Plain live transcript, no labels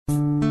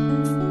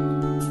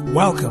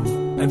Welcome,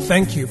 and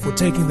thank you for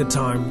taking the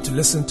time to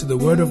listen to the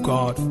Word of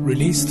God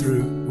released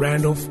through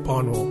Randolph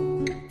Barnwell.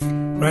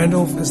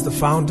 Randolph is the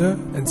founder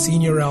and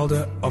senior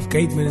elder of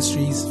Gate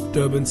Ministries,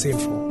 Durban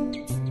Central.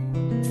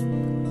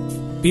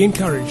 Be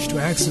encouraged to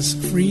access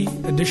free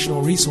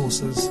additional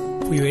resources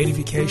for your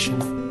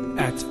edification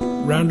at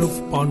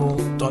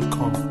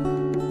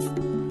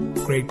randolphbarnwell.com.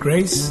 Great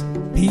grace,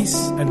 peace,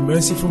 and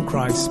mercy from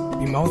Christ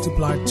be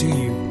multiplied to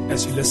you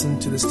as you listen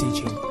to this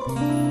teaching.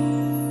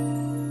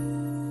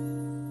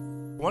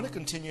 I want to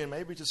continue and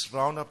maybe just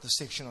round up the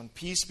section on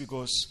peace,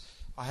 because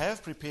I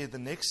have prepared the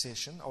next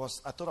session.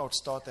 I thought I would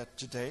start that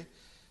today,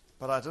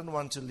 but I didn't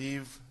want to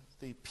leave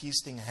the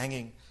peace thing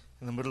hanging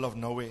in the middle of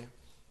nowhere.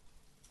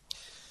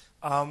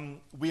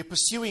 We are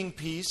pursuing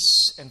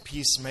peace and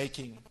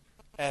peacemaking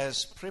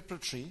as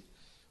preparatory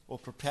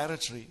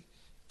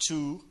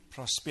to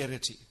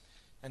prosperity.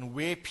 And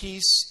where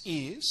peace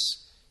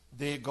is,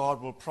 there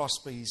God will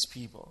prosper His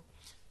people.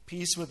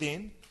 Peace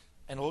within,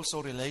 and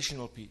also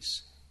relational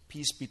peace.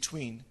 Peace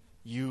between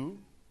you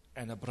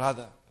and a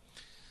brother.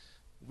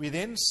 We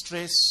then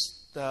stress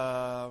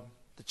the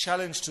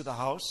challenge to the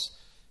house.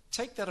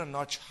 Take that a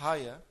notch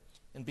higher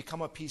and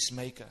become a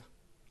peacemaker.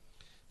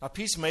 Now,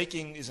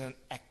 peacemaking is an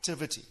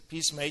activity.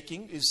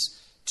 Peacemaking is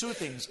two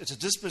things. It's a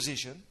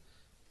disposition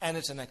and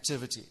it's an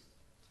activity.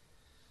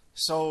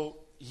 So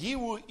he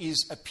who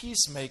is a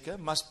peacemaker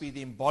must be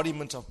the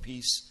embodiment of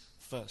peace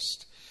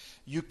first.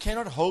 You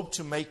cannot hope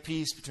to make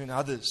peace between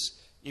others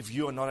if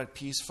you are not at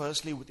peace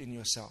firstly within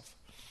yourself.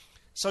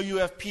 So you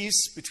have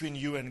peace between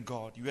you and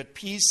God. You had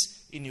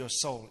peace in your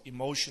soul,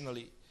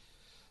 emotionally.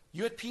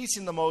 You had peace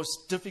in the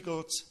most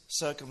difficult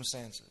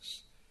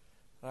circumstances,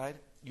 right?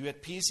 You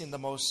had peace in the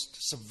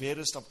most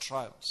severest of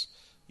trials.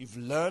 You've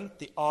learned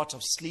the art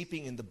of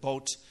sleeping in the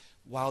boat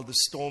while the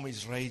storm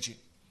is raging.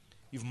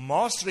 You've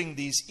mastering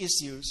these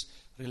issues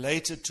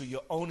related to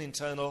your own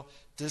internal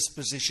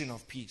disposition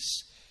of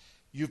peace.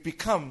 You've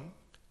become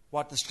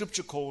what the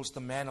scripture calls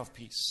the man of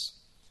peace.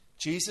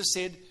 Jesus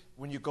said,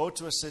 when you go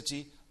to a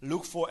city,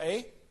 look for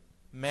a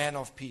man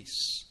of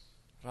peace,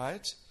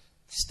 right?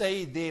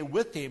 Stay there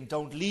with him.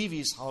 Don't leave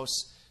his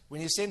house. When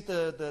he sent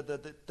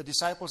the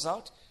disciples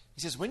out,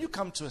 he says, when you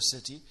come to a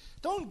city,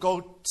 don't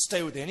go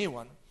stay with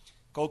anyone.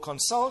 Go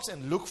consult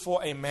and look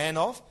for a man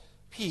of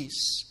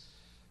peace.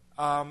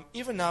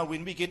 Even now,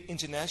 when we get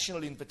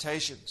international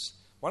invitations,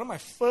 one of my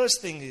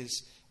first things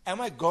is,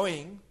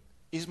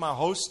 is my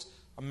host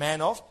a man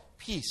of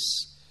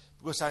peace?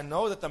 Because I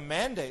know that the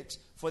mandate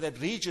for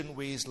that region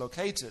where he's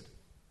located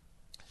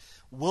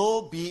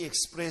will be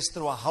expressed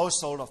through a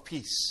household of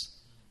peace,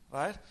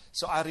 right?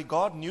 So I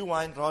regard New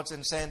Wine Rods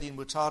and Sandy in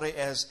Mutare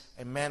as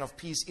a man of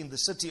peace in the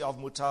city of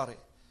Mutare,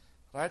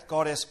 right?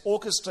 God has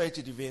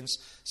orchestrated events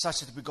such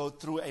that we go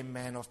through a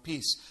man of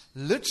peace.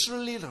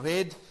 Literally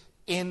read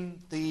in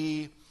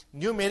the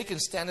New American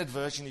Standard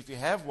Version, if you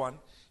have one,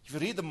 if you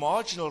read the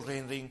marginal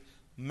rendering,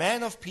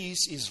 man of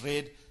peace is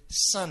read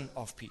son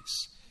of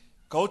peace.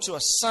 Go to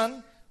a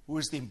son who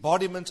is the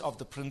embodiment of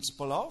the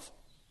principle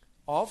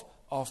of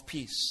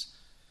peace.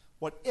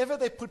 Whatever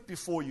they put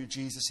before you,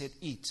 Jesus said,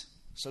 eat.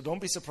 So don't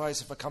be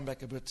surprised if I come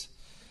back a bit.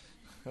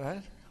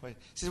 Right? Wait.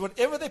 He says,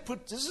 whatever they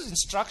put, this is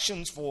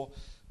instructions for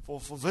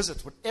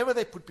visit. Whatever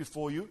they put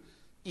before you,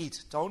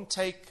 eat. Don't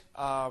take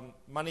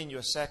money in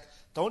your sack.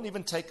 Don't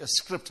even take a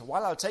script.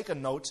 While I'll take a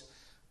note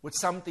with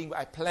something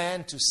I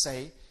plan to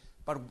say,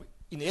 but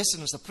in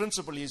essence, the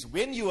principle is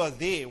when you are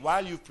there,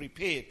 while you've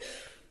prepared,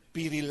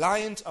 be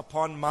reliant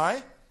upon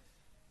my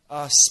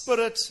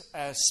spirit,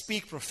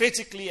 speak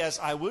prophetically as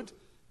I would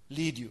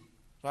lead you.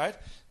 Right?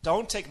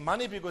 Don't take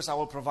money because I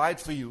will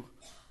provide for you,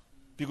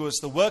 because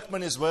the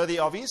workman is worthy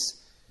of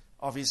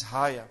his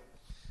hire.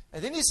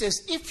 And then he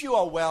says, if you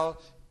are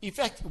well, in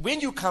fact, when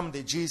you come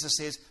there, Jesus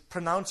says,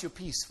 pronounce your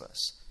peace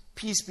first.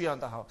 Peace be on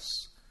the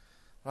house.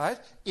 Right?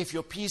 If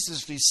your peace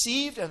is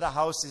received and the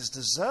house is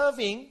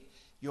deserving,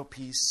 your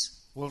peace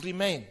will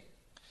remain.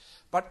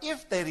 But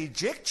if they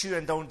reject you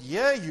and don't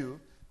hear you,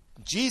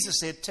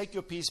 Jesus said, take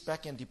your peace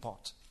back and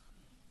depart.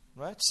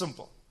 Right?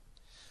 Simple.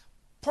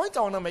 Point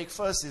I want to make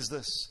first is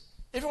this.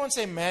 Everyone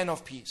say man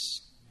of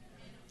peace.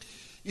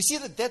 You see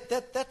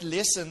that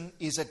lesson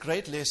is a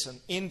great lesson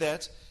in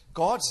that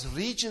God's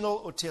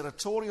regional or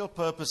territorial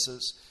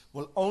purposes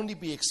will only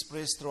be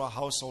expressed through a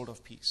household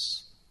of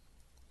peace.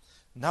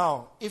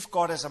 Now, if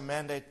God has a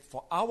mandate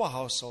for our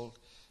household,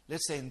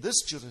 let's say in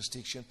this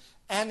jurisdiction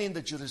and in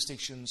the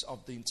jurisdictions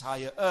of the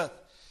entire earth,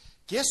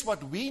 guess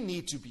what we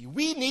need to be?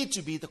 We need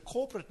to be the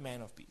corporate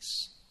man of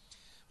peace.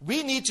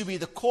 We need to be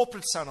the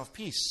corporate son of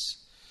peace.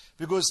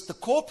 Because the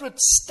corporate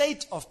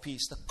state of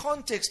peace, the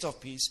context of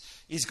peace,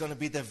 is going to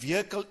be the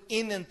vehicle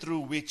in and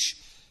through which,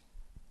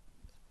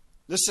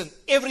 listen,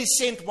 every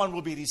sent one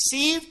will be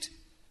received,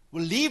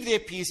 will leave their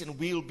peace, and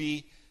will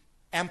be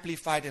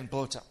amplified and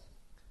built up.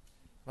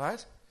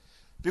 Right?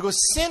 Because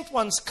sent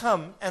ones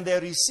come and they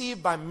are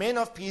received by men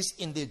of peace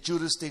in their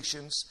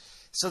jurisdictions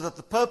so that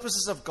the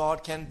purposes of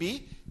God can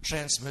be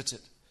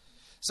transmitted.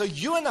 So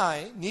you and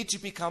I need to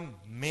become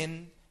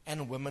men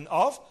and women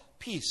of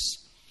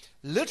peace.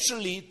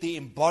 literally the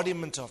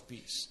embodiment of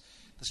peace.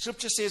 The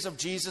scripture says of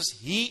Jesus,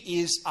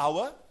 He is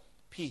our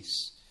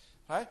peace.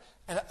 Right?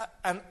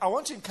 And I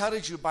want to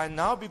encourage you by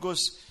now,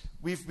 because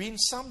we've been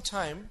some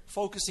time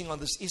focusing on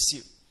this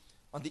issue,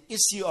 on the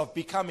issue of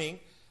becoming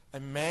a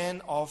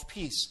man of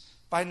peace.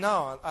 By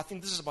now, I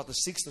think this is about the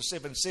 6th or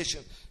 7th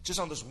session, just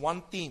on this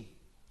one theme.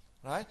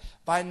 Right?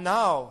 By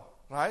now,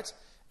 right,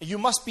 you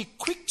must be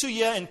quick to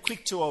hear and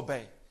quick to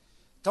obey.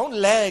 Don't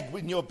lag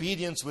in your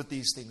obedience with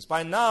these things.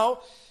 By now,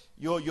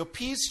 your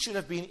peace should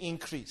have been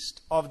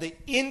increased. Of the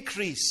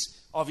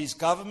increase of His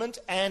government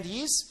and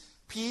His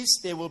peace,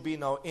 there will be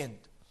no end.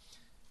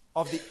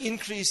 Of the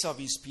increase of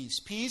His peace.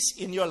 Peace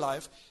in your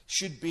life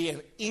should be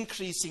an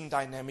increasing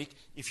dynamic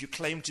if you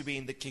claim to be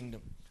in the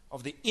kingdom.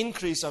 Of the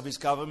increase of His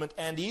government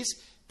and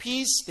His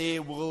peace,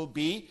 there will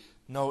be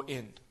no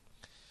end.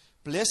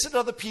 Blessed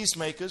are the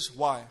peacemakers.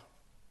 Why?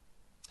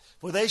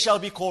 For they shall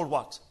be called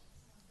what?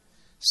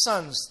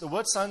 Sons. The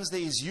word sons there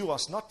is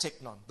euos, not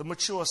teknon, the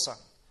mature son.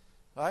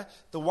 Right?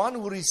 The one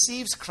who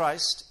receives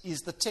Christ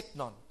is the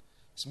teknon.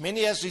 As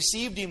many as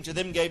received Him, to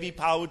them gave He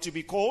power to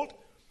be called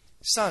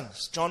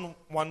sons. John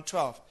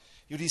 1:12.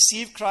 You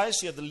receive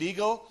Christ, you have the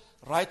legal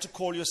right to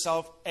call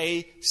yourself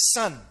a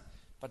son.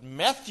 But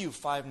Matthew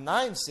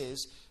 5:9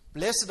 says,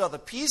 blessed are the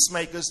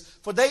peacemakers,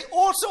 for they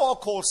also are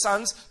called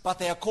sons, but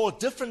they are called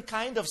different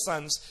kind of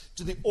sons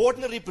to the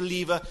ordinary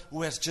believer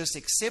who has just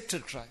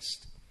accepted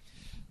Christ.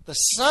 The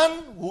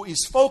son who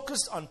is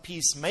focused on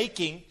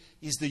peacemaking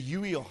is the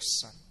euos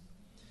son,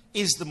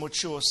 is the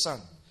mature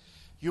son.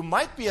 You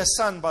might be a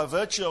son by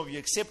virtue of your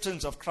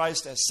acceptance of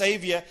Christ as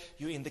Savior.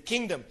 You're in the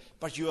kingdom,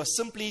 but you are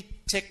simply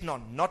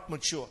teknon, not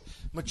mature.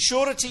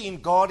 Maturity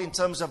in God in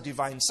terms of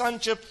divine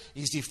sonship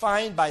is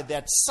defined by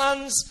that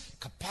son's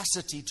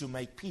capacity to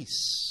make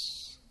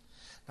peace.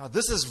 Now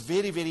this is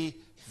very, very,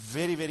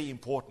 very, very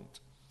important.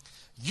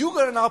 You're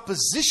going to now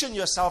position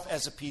yourself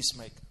as a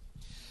peacemaker.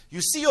 You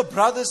see your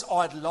brothers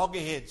are at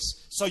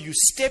loggerheads, so you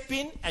step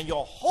in and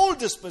your whole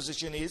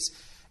disposition is,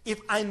 if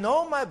I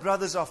know my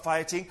brothers are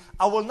fighting,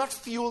 I will not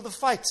fuel the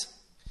fight.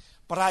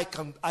 But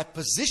I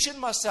position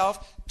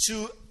myself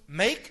to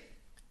make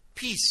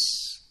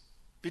peace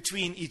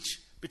between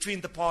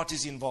the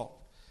parties involved.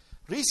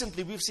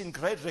 Recently, we've seen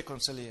great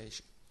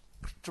reconciliation,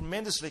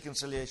 tremendous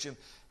reconciliation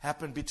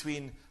happen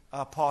between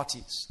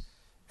parties.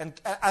 And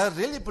I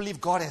really believe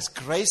God has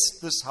graced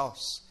this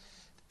house.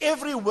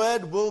 Every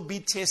word will be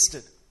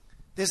tested.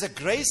 There's a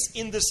grace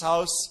in this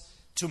house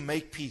to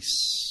make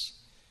peace.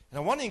 And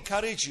I want to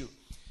encourage you,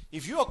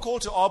 if you are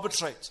called to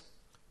arbitrate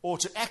or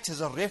to act as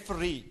a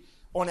referee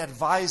or an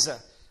advisor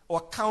or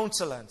a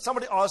counselor, and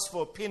somebody asks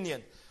for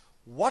opinion,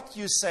 what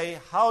you say,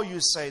 how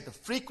you say, the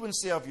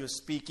frequency of your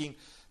speaking,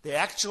 the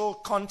actual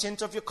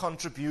content of your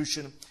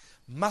contribution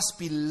must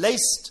be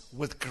laced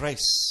with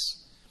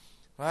grace.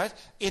 Right?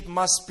 It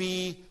must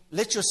be,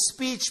 let your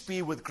speech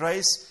be with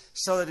grace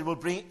so that it will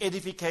bring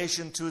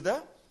edification to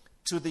the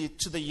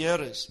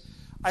hearers.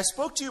 I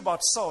spoke to you about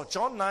salt.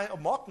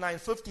 Mark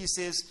 9:50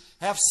 says,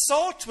 have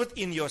salt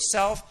within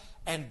yourself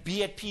and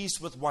be at peace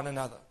with one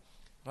another.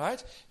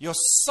 Right? Your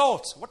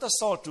salt, what does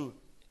salt do?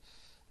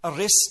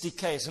 Arrests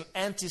decay. It's an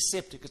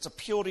antiseptic. It's a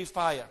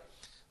purifier.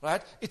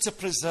 Right? It's a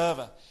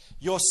preserver.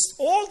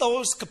 All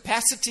those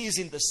capacities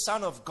in the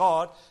Son of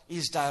God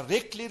is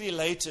directly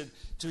related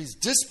to His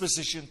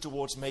disposition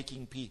towards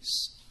making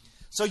peace.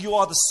 So you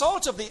are the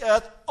salt of the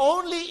earth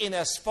only in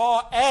as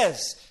far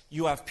as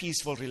you have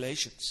peaceful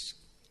relations.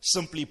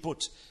 Simply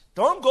put,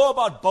 don't go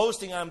about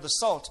boasting, I am the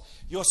salt.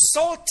 Your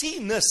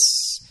saltiness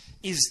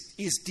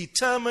is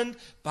determined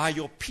by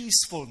your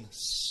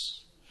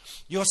peacefulness.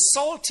 Your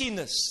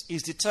saltiness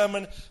is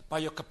determined by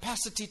your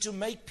capacity to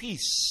make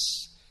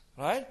peace.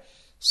 Right?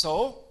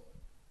 So,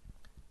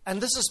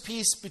 and this is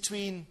peace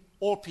between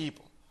all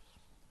people,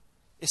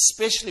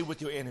 especially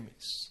with your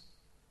enemies,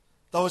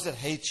 those that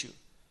hate you.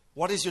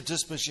 What is your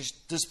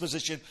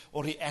disposition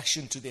or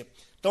reaction to them?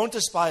 Don't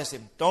despise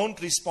them. Don't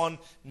respond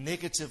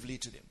negatively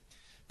to them.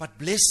 But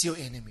bless your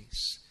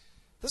enemies.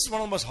 This is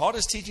one of the most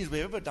hardest teachings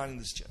we've ever done in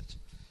this church.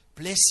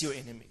 Bless your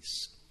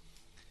enemies.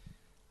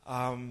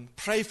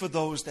 Pray for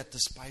those that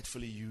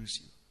despitefully use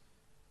you.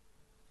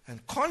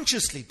 And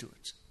consciously do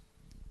it.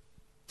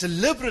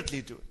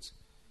 Deliberately do it.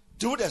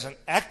 Do it as an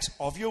act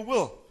of your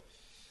will.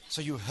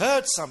 So you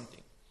heard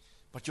something,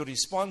 but your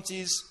response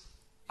is,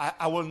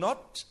 I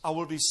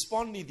will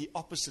respond in the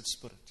opposite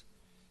spirit.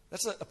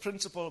 That's a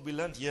principle we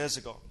learned years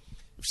ago.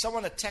 If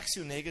someone attacks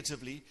you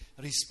negatively,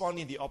 respond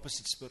in the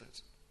opposite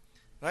spirit.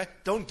 Right?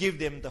 Don't give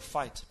them the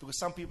fight, because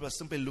some people are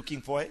simply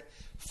looking for a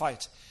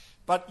fight.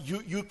 But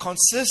you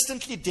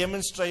consistently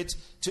demonstrate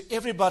to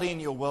everybody in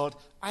your world,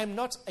 I am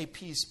not a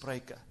peace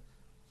breaker.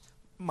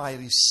 My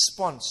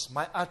response,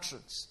 my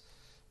utterance.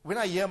 When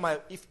I hear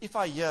if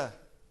I hear,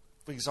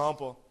 for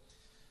example,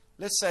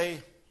 let's say,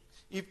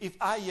 if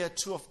I hear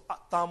two of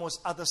Thamo's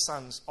other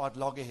sons are at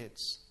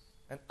loggerheads,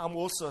 and I'm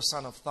also a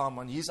son of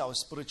Thamo, and he's our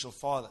spiritual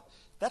father,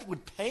 that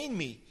would pain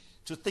me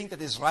to think that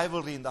there's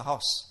rivalry in the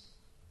house.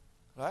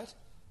 Right?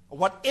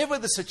 Whatever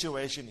the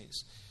situation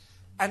is.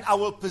 And I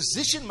will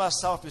position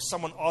myself if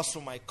someone asks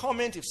for my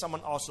comment, if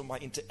someone asks for my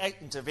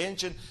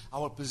intervention, I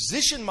will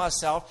position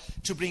myself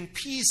to bring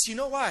peace. You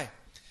know why?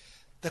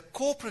 The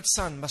corporate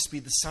son must be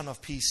the son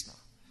of peace now.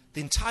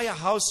 The entire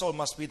household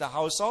must be the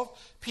house of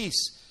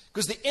peace.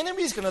 Because the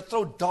enemy is going to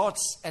throw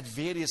darts at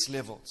various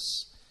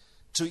levels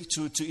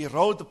to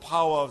erode the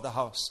power of the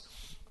house.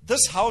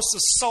 This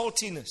house's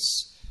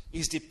saltiness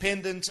is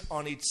dependent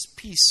on its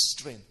peace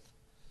strength.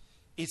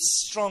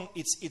 Its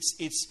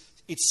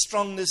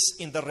strongness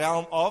in the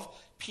realm of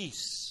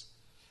peace.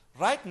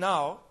 Right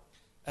now,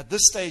 at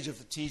this stage of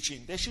the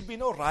teaching, there should be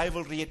no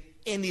rivalry at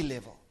any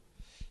level.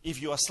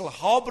 If you are still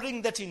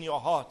harboring that in your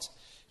heart,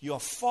 you are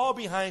far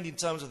behind in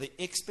terms of the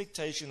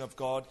expectation of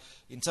God,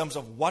 in terms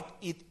of what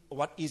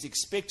is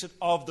expected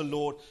of the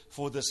Lord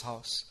for this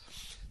house.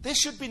 There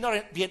should be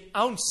not be an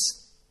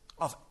ounce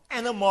of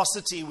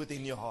animosity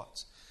within your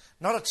heart,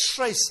 not a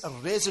trace, a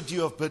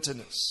residue of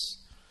bitterness.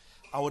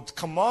 I would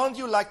command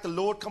you like the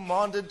Lord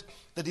commanded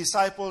the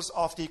disciples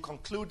after he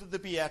concluded the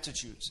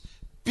Beatitudes.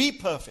 Be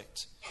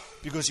perfect,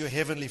 because your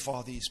heavenly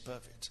Father is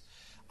perfect.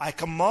 I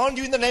command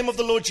you in the name of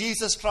the Lord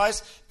Jesus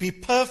Christ, be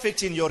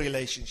perfect in your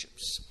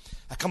relationships.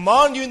 I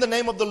command you in the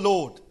name of the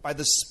Lord, by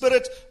the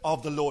Spirit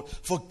of the Lord,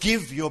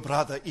 forgive your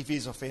brother if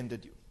he's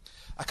offended you.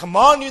 I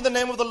command you in the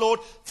name of the Lord,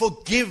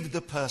 forgive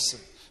the person.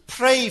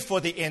 Pray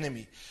for the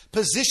enemy.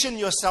 Position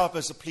yourself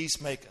as a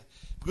peacemaker.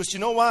 Because you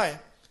know why?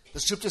 The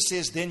scripture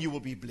says, then you will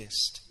be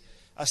blessed.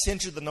 I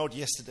sent you the note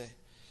yesterday.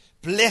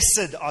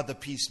 Blessed are the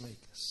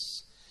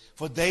peacemakers,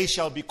 for they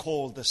shall be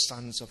called the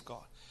sons of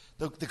God.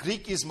 The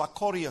Greek is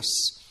makarios.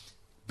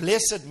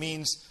 Blessed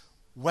means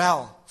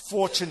well,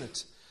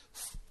 fortunate,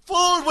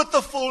 filled with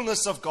the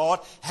fullness of God,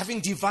 having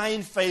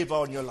divine favor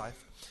on your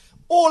life.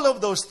 All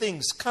of those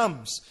things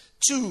comes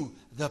to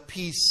the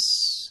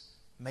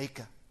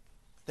peacemaker.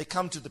 They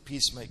come to the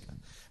peacemaker.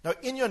 Now,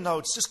 in your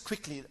notes, just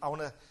quickly, I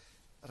want to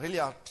really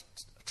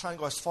try and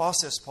go as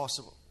fast as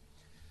possible.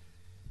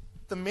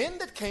 The men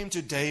that came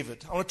to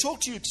David, I want to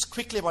talk to you just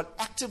quickly about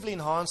actively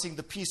enhancing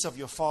the peace of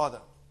your father.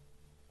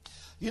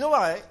 You know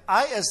why?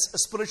 I, as a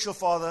spiritual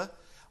father,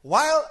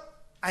 while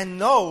I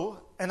know,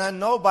 and I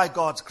know by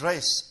God's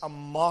grace,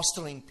 I'm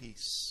mastering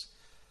peace.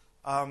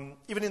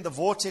 Even in the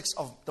vortex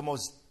of the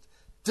most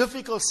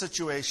difficult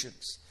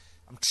situations,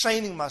 I'm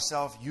training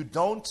myself. You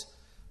don't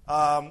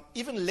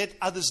even let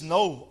others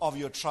know of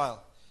your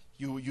trial.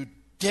 You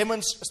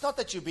demonstrate. It's not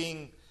that you're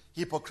being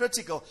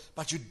hypocritical,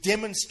 but you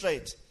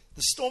demonstrate.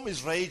 The storm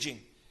is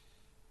raging.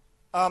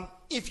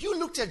 If you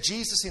looked at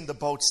Jesus in the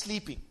boat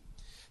sleeping,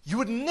 you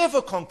would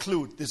never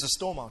conclude there's a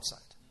storm outside.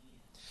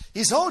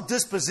 His whole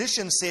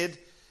disposition said,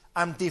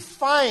 I'm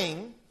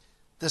defying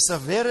the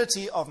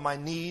severity of my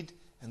need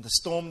and the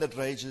storm that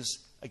rages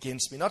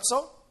against me. Not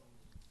so?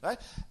 Right?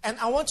 And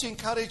I want to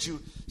encourage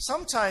you,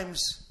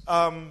 sometimes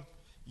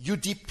you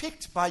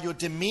depict by your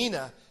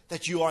demeanor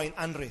that you are in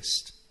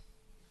unrest.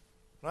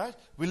 Right?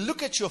 We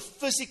look at your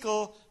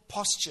physical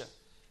posture,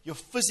 your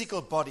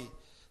physical body,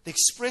 the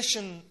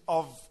expression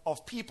of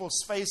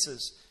people's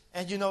faces,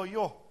 and you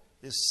know,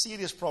 there's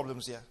serious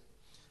problems here.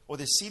 Or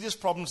there's serious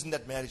problems in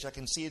that marriage. I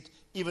can see it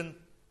even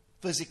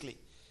physically.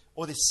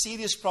 Or there's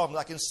serious problems.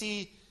 I can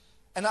see,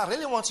 and I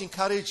really want to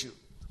encourage you.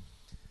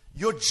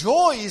 Your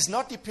joy is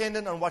not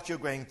dependent on what you're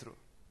going through.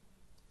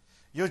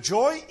 Your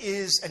joy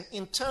is an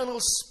internal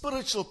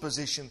spiritual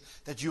position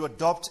that you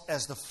adopt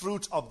as the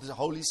fruit of the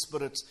Holy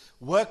Spirit's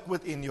work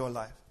within your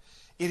life.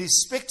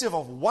 Irrespective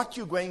of what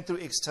you're going through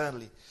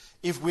externally.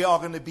 If we are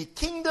going to be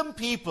kingdom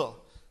people,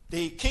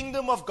 the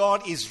kingdom of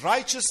God is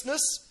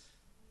righteousness,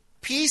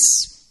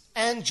 peace,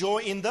 and joy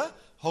in the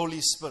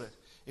Holy Spirit.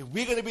 If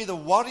we're going to be the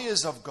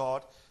warriors of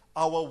God,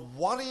 our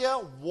warrior,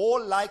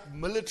 warlike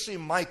military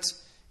might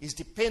is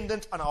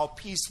dependent on our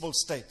peaceful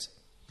state.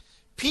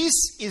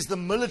 Peace is the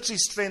military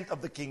strength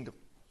of the kingdom.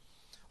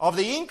 Of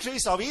the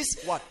increase of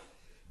his, what?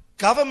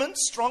 Government,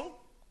 strong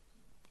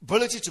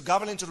ability to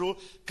govern and to rule.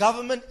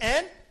 Government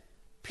and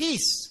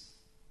peace.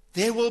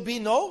 There will be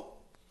no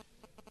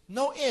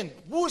end.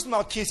 Who's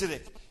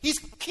Melchizedek? He's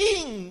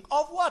king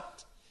of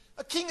what?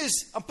 A king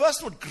is a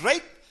person with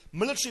great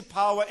military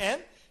power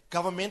and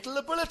governmental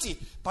ability.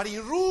 But he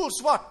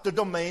rules what? The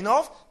domain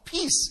of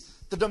peace.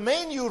 The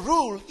domain you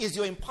rule is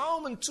your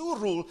empowerment to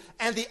rule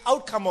and the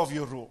outcome of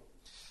your rule.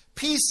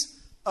 Peace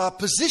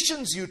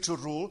positions you to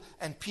rule,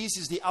 and peace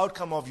is the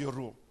outcome of your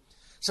rule.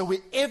 So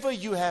wherever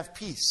you have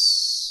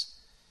peace,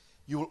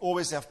 you will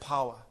always have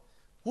power.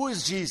 Who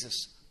is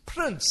Jesus?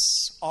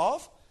 Prince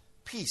of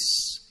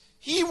Peace.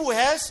 He who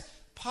has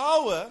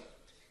power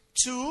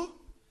to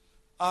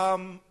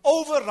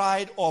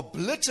override or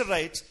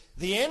obliterate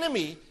the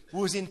enemy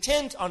who is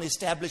intent on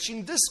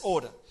establishing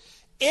disorder.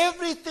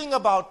 Everything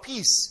about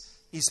peace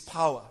is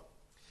power.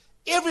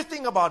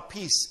 Everything about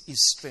peace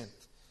is strength.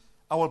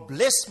 I will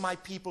bless my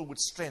people with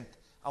strength.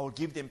 I will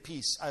give them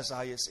peace,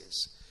 Isaiah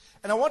says.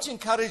 And I want to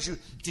encourage you,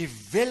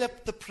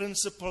 develop the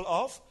principle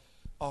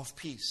of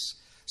peace.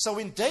 So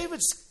when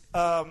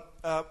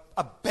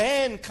a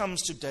band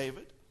comes to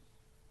David,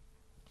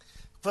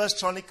 1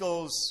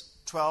 Chronicles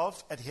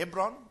 12 at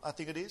Hebron, I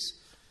think it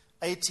is,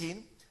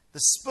 18, the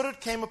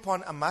Spirit came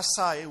upon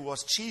Amasai, who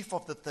was chief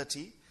of the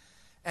 30,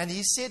 and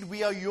he said,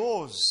 "We are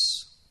yours,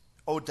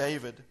 O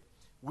David.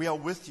 We are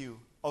with you,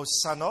 O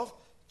son of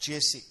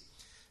Jesse."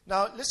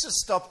 Now, let's just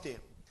stop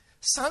there.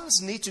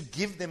 Sons need to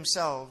give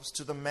themselves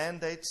to the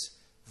mandates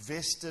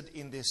vested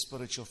in their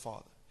spiritual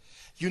father.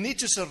 You need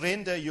to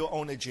surrender your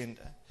own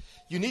agenda.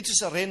 You need to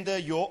surrender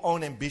your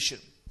own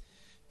ambition.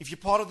 If you're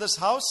part of this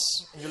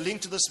house and you're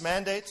linked to this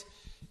mandate,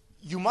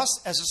 you must,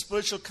 as a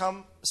spiritual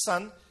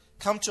son,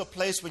 come to a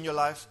place in your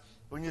life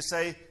when you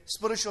say,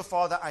 "Spiritual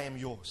Father, I am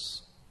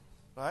yours."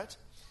 Right?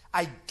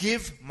 I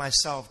give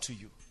myself to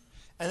you.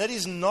 And that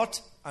is not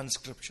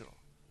unscriptural.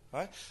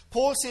 Right?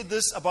 Paul said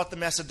this about the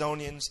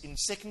Macedonians in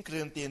 2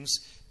 Corinthians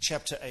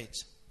chapter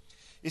 8.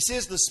 He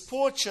says, "This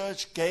poor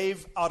church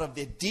gave out of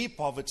their deep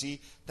poverty.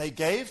 They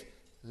gave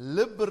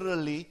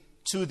liberally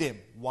to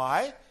them."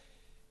 Why?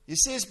 He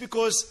says,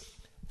 because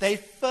they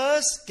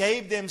first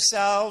gave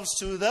themselves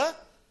to the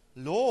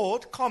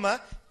Lord,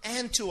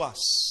 and to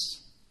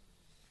us.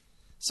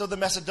 So the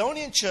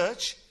Macedonian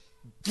church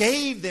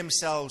gave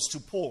themselves to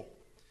Paul.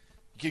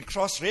 You can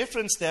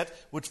cross-reference that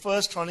with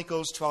 1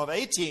 Chronicles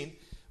 12:18,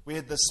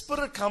 where the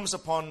Spirit comes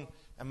upon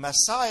a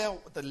Messiah,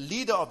 the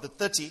leader of the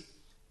 30.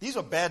 These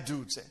were bad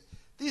dudes.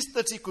 These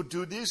 30 could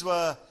do, these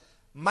were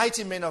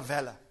mighty men of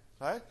valor.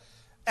 Right?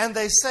 And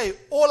they say,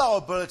 all our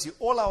ability,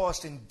 all our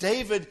strength,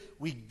 David,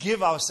 we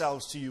give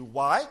ourselves to you.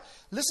 Why?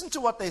 Listen to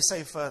what they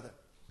say further.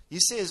 He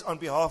says on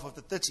behalf of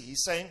the 30,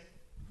 he's saying,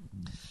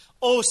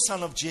 "O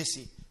son of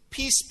Jesse,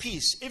 peace,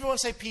 peace." Everyone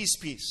say peace,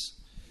 peace.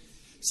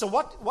 So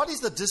what is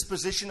the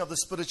disposition of the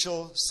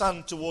spiritual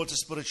son towards the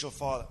spiritual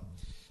father?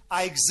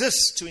 I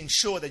exist to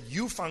ensure that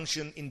you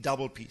function in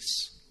double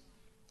peace.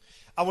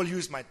 I will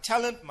use my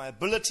talent, my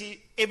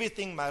ability,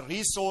 everything, my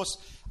resource.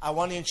 I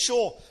want to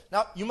ensure.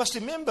 Now, you must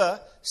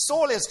remember,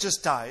 Saul has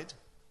just died,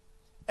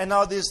 and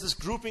now there's this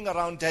grouping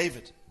around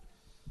David.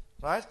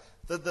 Right?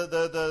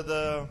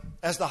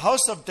 As the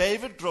house of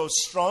David grows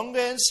stronger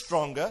and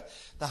stronger,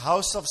 the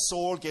house of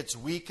Saul gets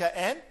weaker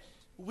and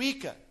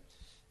weaker.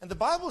 And the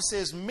Bible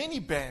says many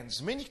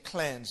bands, many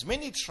clans,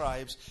 many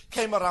tribes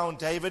came around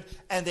David,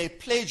 and they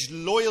pledged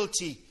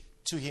loyalty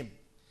to him.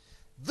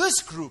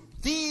 This group,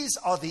 these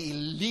are the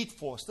elite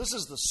force. This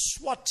is the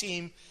SWAT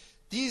team.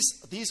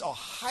 These are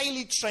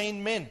highly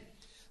trained men.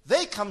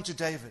 They come to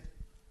David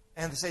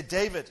and they say,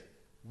 "David,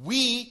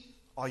 we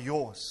are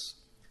yours.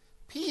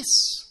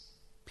 Peace,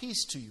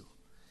 peace to you."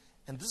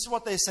 And this is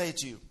what they say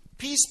to you.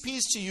 "Peace,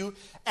 peace to you,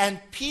 and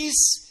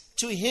peace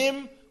to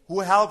him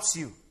who helps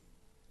you."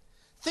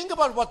 Think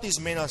about what these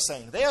men are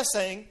saying. They are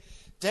saying,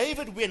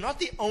 "David, we're not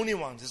the only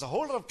ones. There's a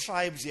whole lot of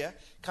tribes here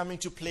coming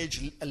to pledge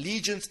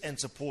allegiance and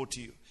support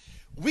to you.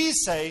 We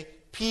say,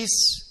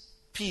 peace,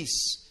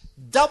 peace,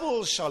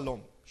 double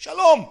shalom.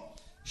 Shalom.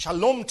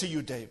 Shalom to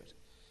you, David.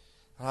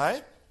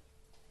 Right?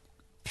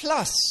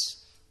 Plus,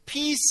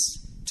 peace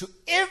to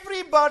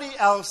everybody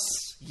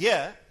else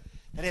here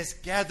that has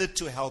gathered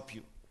to help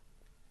you."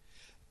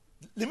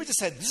 Let me just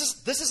say,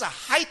 this is a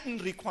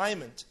heightened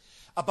requirement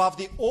above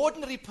the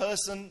ordinary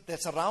person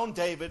that's around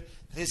David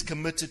that is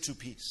committed to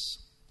peace.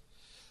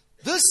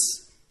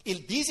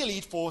 These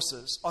elite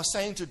forces are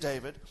saying to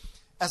David,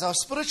 "As our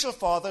spiritual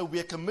father, we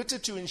are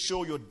committed to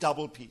ensure your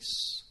double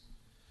peace.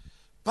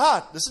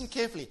 But, listen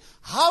carefully,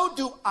 how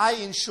do I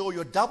ensure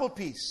your double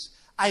peace?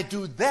 I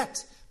do that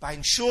by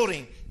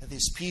ensuring that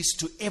there's peace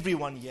to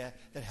everyone here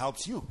that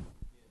helps you."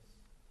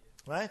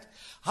 Right?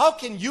 How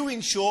can you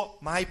ensure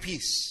my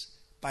peace?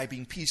 By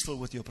being peaceful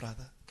with your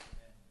brother.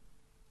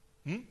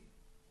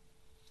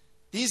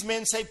 These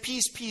men say,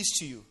 "Peace, peace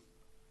to you."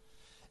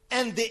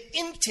 And their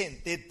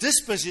intent, their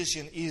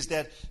disposition is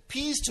that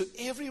peace to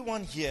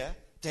everyone here,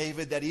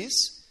 David, that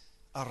is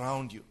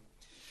around you.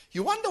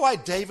 You wonder why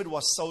David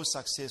was so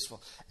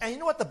successful. And you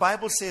know what the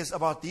Bible says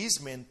about these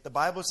men? The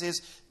Bible says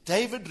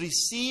David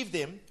received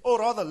them, or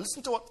rather,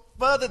 listen to what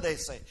further they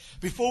say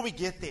before we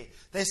get there.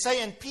 They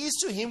say, "And peace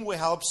to him who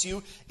helps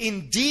you.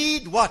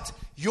 Indeed, what?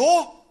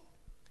 Your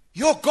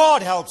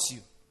God helps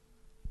you."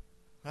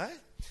 Right?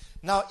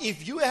 Now,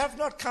 if you have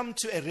not come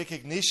to a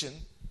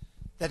recognition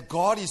that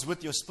God is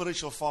with your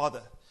spiritual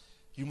father,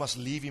 you must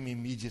leave him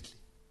immediately.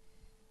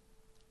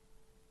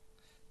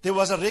 There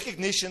was a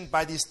recognition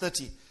by these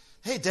 30.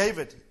 "Hey,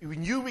 David,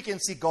 we can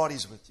see God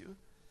is with you.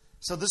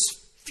 So this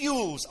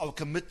fuels our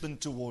commitment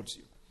towards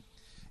you."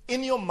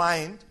 In your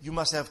mind, you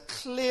must have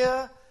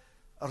clear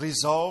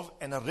resolve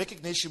and a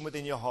recognition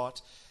within your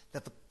heart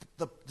that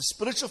the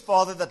spiritual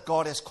father that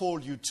God has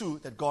called you to,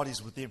 that God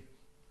is with him.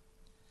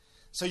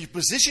 So you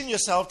position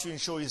yourself to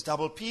ensure his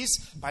double peace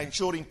by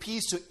ensuring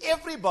peace to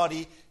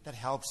everybody that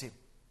helps him.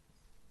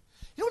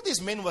 You know what these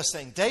men were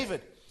saying?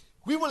 "David,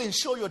 we will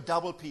ensure your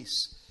double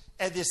peace.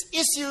 And there's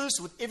issues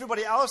with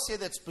everybody else here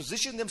that's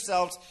positioned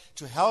themselves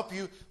to help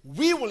you.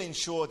 We will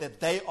ensure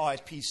that they are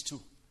at peace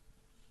too.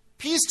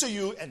 Peace to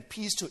you and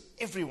peace to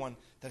everyone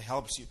that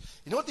helps you."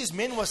 You know what these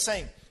men were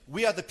saying?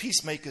 We are the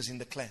peacemakers in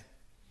the clan.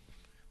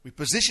 We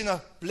position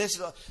our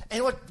blessed.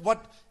 And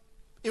what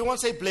everyone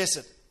say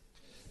blessed.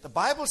 The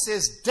Bible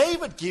says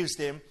David gives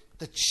them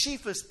the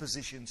chiefest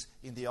positions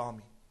in the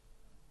army.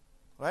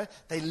 Right?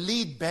 They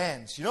lead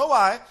bands. You know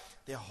why?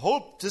 Their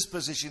whole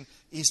disposition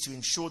is to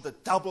ensure the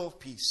double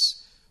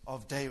peace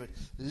of David.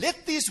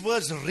 Let these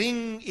words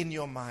ring in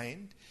your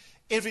mind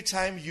every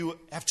time you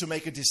have to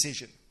make a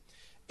decision,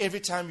 every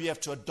time you have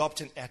to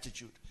adopt an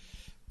attitude.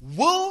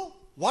 Will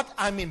what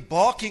I'm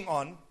embarking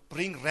on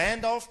bring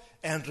Randolph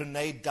and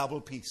Renee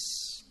double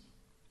peace?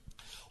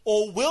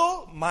 Or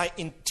will my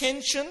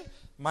intention,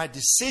 my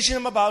decision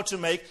I'm about to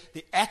make,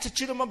 the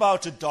attitude I'm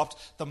about to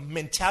adopt, the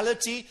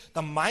mentality,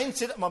 the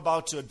mindset I'm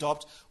about to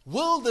adopt,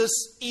 will this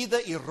either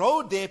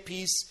erode their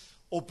peace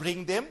or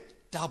bring them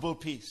double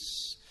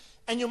peace?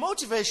 And your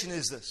motivation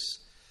is this.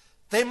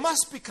 They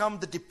must become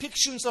the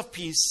depictions of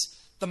peace,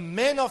 the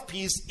men of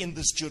peace in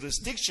this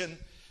jurisdiction,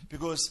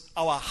 because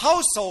our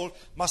household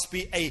must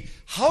be a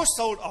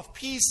household of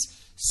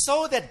peace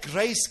so that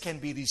grace can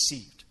be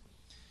received.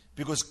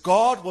 Because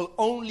God will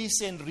only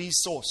send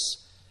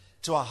resource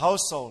to a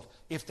household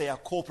if they are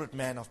corporate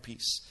men of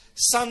peace.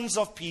 Sons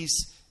of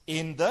peace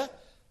in the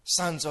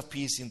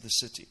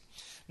city.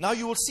 Now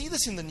you will see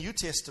this in the New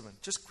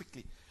Testament, just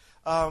quickly.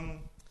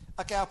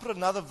 Okay, I'll put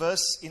another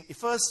verse in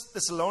 1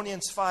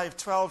 Thessalonians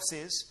 5:12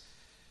 says,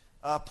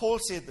 Paul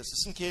said this,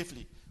 listen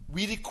carefully.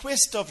 We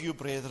request of you,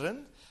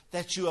 brethren,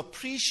 that you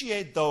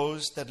appreciate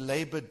those that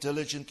labor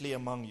diligently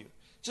among you.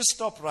 Just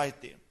stop right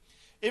there.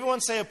 Everyone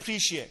say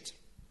appreciate.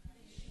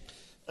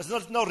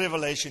 There's no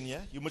revelation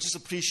here. You must just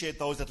appreciate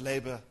those that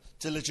labor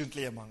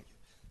diligently among you.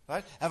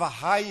 Right? Have a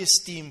high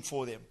esteem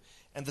for them.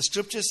 And the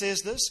scripture says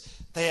this,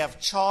 they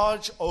have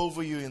charge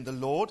over you in the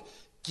Lord,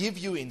 give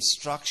you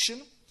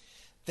instruction,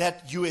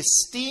 that you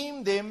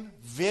esteem them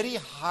very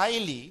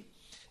highly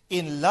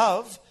in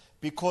love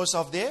because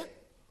of their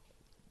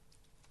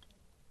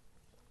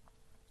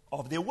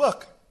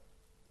work.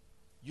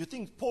 You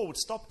think Paul would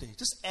stop there?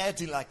 Just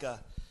add in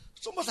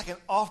it's almost like an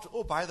after,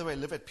 by the way,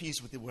 live at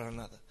peace with one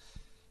another.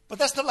 But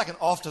that's not like an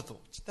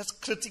afterthought. That's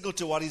critical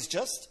to what he's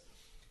just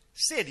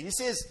said. He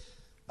says,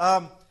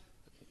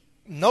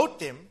 note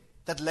them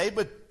that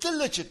labor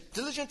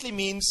diligently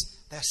means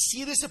they're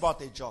serious about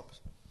their job.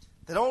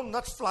 They don't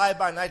not fly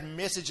by night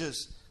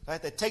messages.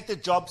 Right? They take their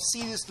job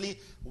seriously,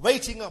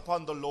 waiting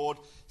upon the Lord,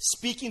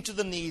 speaking to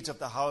the needs of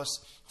the house,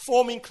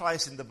 forming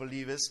Christ in the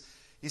believers.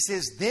 He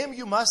says, them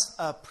you must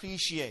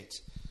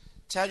appreciate.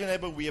 Tell your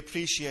neighbor, we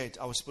appreciate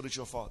our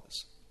spiritual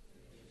fathers.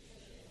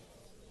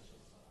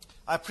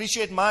 I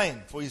appreciate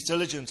mine for his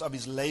diligence of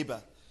his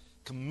labor,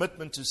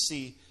 commitment to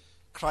see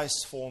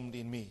Christ formed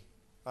in me.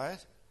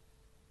 Right?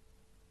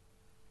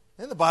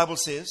 Then the Bible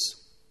says,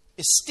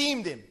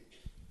 esteem them.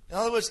 In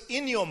other words,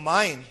 in your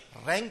mind,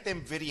 rank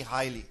them very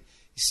highly.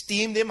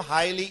 Esteem them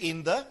highly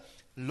in the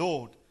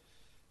Lord.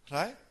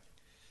 Right?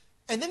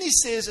 And then he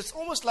says, it's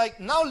almost like,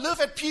 now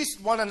live at peace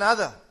with one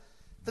another.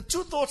 The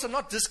two thoughts are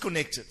not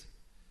disconnected.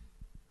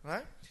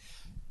 Right?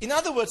 In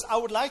other words, I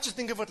would like to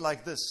think of it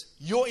like this.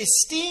 Your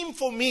esteem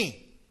for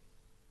me,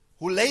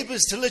 who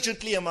labors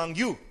diligently among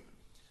you,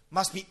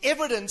 must be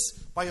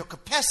evidenced by your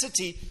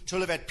capacity to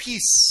live at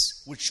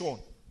peace with Sean.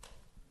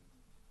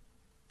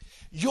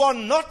 You are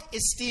not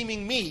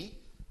esteeming me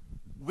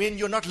when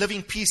you're not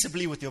living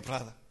peaceably with your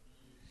brother.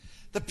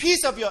 The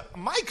peace of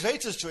my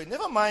greatest joy,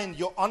 never mind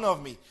your honor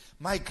of me,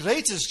 my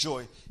greatest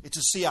joy is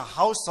to see a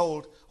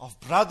household of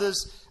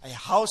brothers, a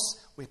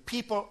house where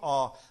people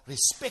are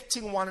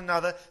respecting one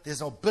another.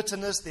 There's no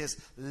bitterness. There's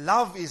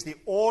love is the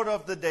order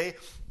of the day.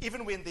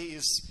 Even when there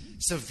is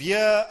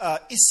severe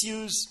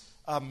issues,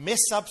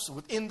 mess-ups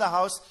within the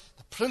house,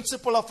 the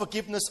principle of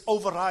forgiveness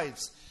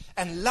overrides.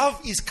 And love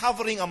is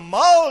covering a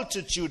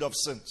multitude of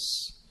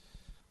sins.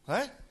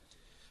 Right?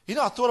 You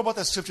know, I thought about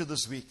that scripture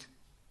this week.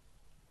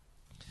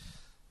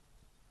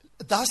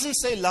 It doesn't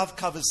say love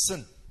covers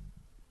sin.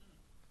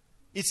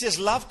 It says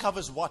love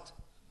covers what?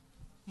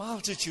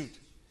 Multitude.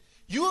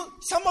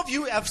 Some of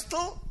you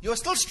you're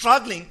still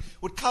struggling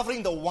with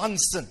covering the one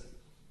sin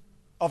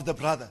of the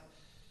brother.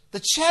 The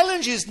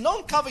challenge is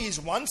don't cover his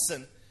one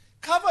sin,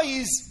 cover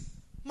his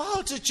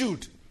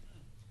multitude.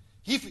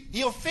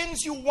 He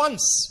offends you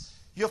once,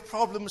 you have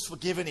problems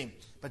forgiving him.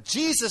 But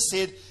Jesus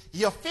said,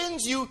 he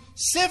offends you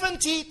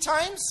 70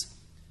 times,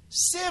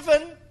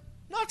 7,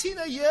 not in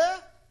a year,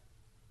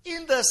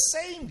 in the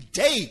same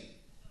day.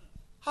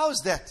 How's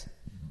that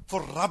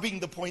for rubbing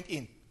the point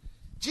in?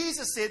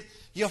 Jesus said,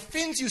 he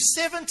offends you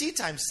 70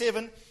 times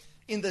 7,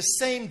 in the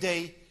same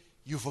day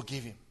you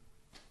forgive him.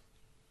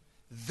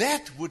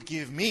 That would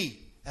give me,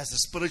 as a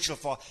spiritual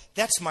father,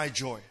 that's my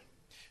joy.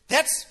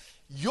 That's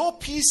your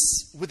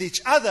peace with each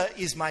other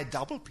is my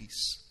double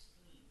peace.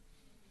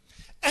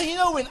 And you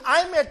know, when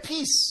I'm at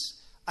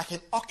peace, I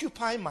can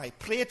occupy my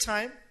prayer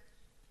time.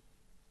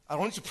 I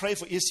don't need to pray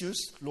for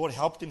issues. Lord,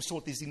 help them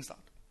sort these things out.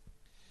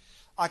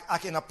 I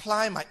can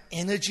apply my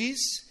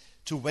energies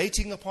to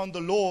waiting upon the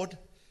Lord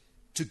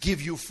to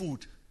give you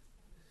food.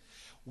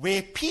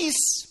 Where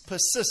peace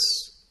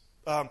persists.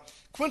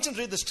 Quentin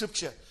read the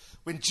scripture.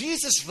 When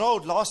Jesus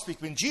rose last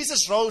week, when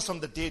Jesus rose from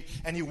the dead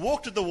and he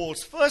walked to the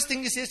walls, first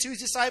thing he says to his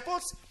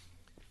disciples,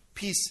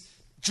 peace.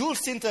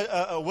 Jules sent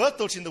a word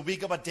thought in the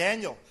week about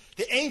Daniel.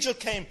 The angel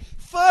came.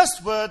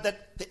 First word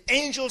that the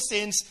angel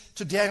sends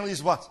to Daniel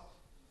is what?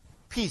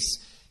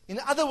 Peace. In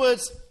other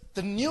words,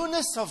 the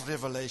newness of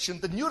revelation,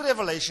 the new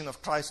revelation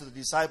of Christ to the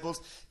disciples,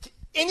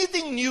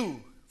 anything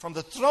new from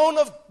the throne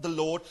of the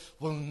Lord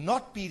will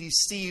not be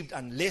received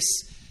unless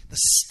the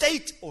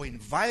state or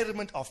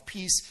environment of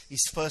peace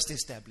is first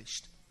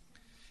established.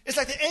 It's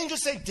like the angel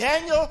saying,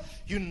 Daniel,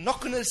 you're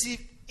not going to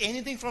receive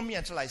anything from me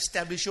until I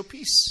establish your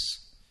peace.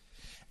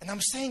 And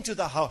I'm saying to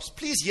the house,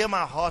 please hear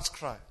my heart's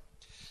cry.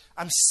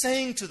 I'm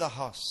saying to the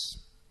house,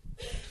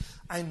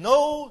 I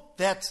know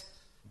that,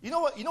 you know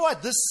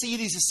what, this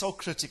series is so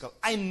critical.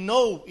 I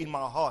know in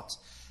my heart,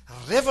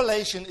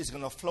 revelation is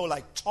going to flow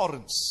like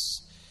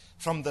torrents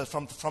from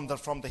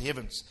the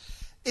heavens.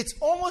 It's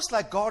almost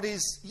like God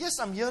is, yes,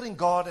 I'm hearing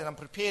God and I'm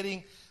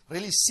preparing,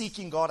 really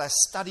seeking God. I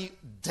study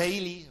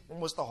daily,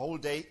 almost the whole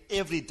day,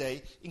 every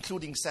day,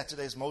 including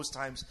Saturdays most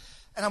times.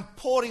 And I'm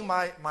pouring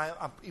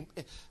I'm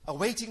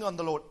waiting on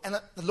the Lord. And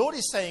the Lord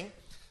is saying,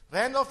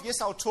 Randolph,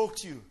 yes, I'll talk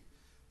to you.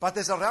 But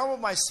there's a realm of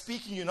my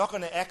speaking you're not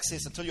going to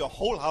access until your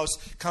whole house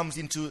comes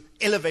into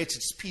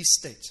elevated peace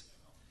state.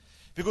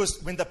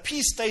 Because when the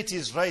peace state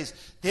is raised,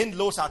 then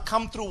Lord, I'll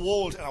come through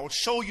walls and I will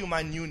show you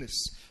my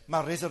newness,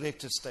 my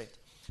resurrected state.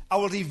 I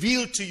will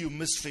reveal to you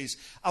mysteries.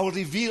 I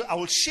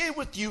will share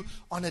with you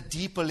on a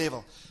deeper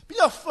level.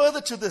 But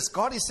further to this,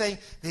 God is saying,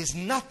 there's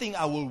nothing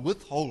I will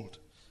withhold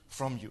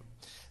from you.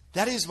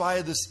 That is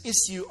why this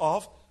issue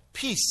of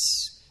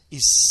peace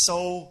is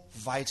so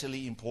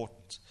vitally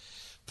important.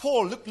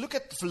 Paul, look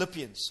at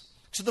Philippians.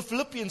 To the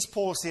Philippians,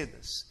 Paul said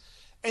this.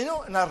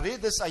 And I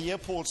read this, I hear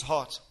Paul's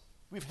heart.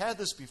 We've had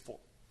this before.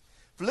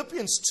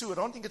 Philippians 2, I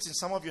don't think it's in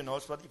some of your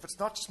notes, but if it's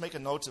not, just make a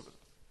note of it.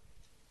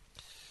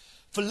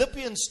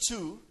 Philippians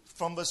 2,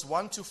 from verse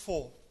 1 to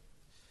 4.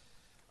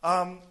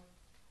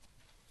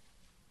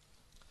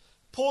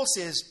 Paul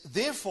says,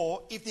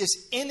 therefore, if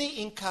there's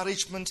any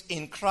encouragement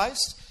in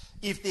Christ,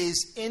 if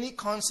there's any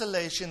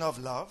consolation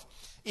of love,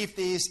 if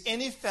there's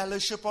any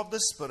fellowship of the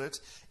Spirit,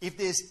 if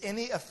there's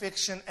any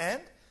affection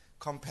and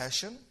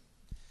compassion,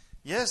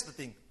 here's the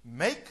thing,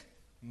 make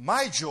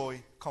my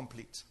joy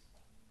complete.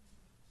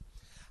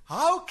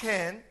 How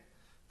can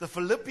the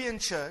Philippian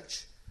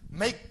church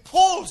make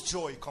Paul's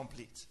joy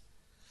complete?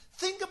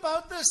 Think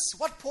about this.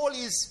 What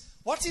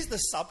is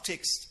the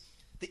subtext,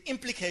 the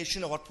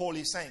implication of what Paul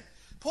is saying?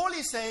 Paul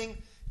is saying,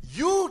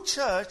 you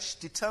church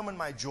determine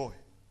my joy.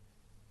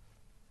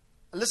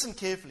 Listen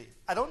carefully.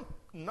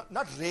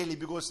 Not really,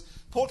 because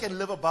Paul can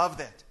live above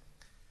that.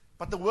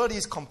 But the word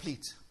is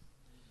complete.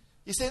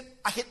 He said,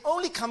 I can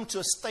only come to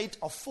a state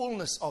of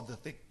fullness of the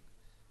thing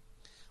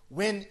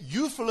when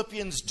you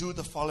Philippians do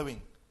the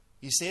following.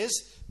 He says,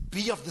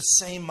 be of the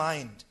same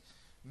mind,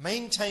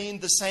 maintain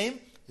the same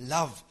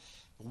love,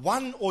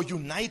 one or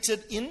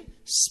united in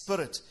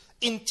spirit,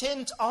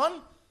 intent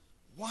on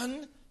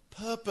one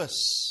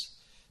purpose.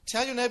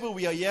 Tell your neighbor,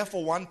 we are here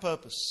for one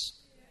purpose.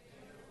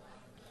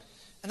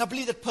 And I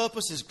believe that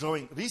purpose is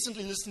growing.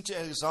 Recently, listening to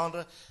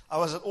Alexandra, I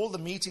was at all the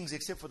meetings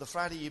except for the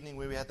Friday evening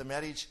where we had the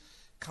marriage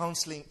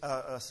counseling,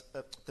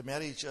 the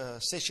marriage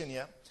session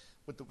here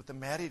with the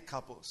married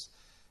couples.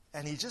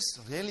 And he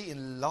just really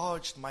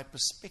enlarged my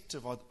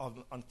perspective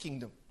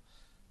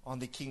on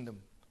the kingdom,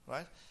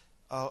 right?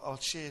 I'll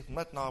share,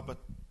 not now, but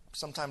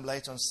sometime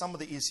later, on some of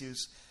the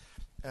issues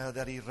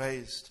that he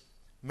raised.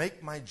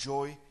 Make my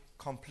joy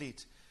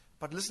complete.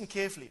 But listen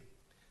carefully.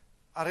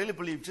 I really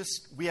believe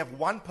we have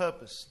one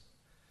purpose.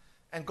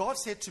 And God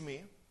said to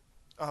me,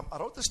 I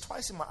wrote this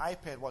twice in my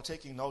iPad while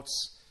taking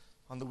notes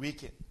on the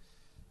weekend.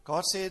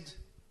 God said,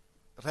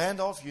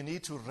 Randolph, you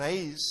need to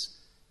raise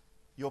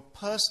your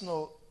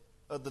personal,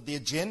 the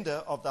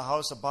agenda of the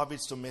house above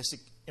its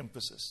domestic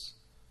emphasis.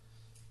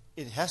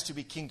 It has to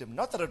be kingdom.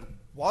 Not that it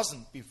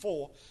wasn't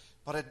before,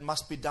 but it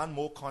must be done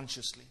more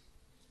consciously.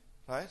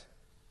 Right?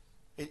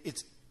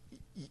 It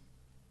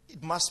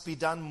must be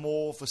done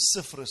more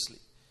vociferously.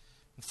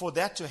 And for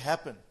that to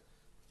happen,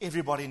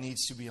 everybody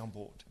needs to be on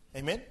board.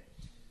 Amen?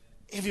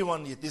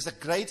 Everyone needs. There's a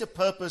greater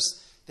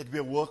purpose that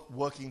we're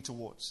working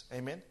towards.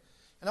 Amen?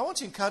 And I want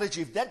to encourage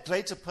you, if that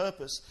greater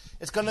purpose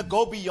is going to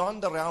go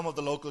beyond the realm of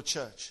the local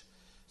church,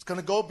 it's going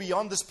to go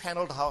beyond this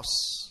paneled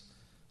house.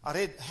 I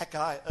read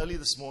Haggai early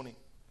this morning,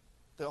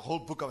 the whole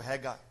book of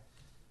Haggai.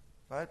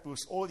 Right?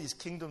 Because all these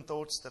kingdom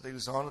thoughts that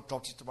Alexander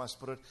dropped into my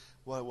spirit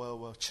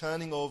were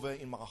churning over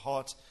in my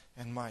heart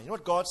and mind. You know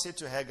what God said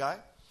to Haggai?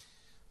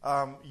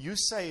 You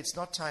say it's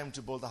not time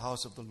to build the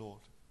house of the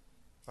Lord.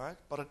 Right?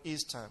 But it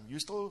is time. You're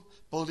still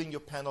building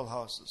your panel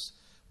houses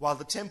while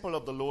the temple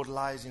of the Lord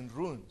lies in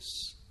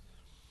ruins.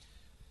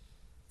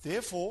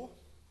 Therefore,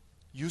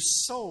 you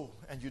sow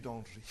and you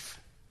don't reap.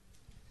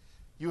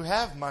 You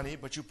have money,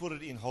 but you put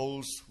it in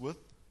holes with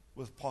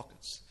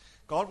pockets.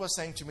 God was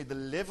saying to me, the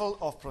level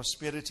of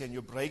prosperity and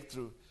your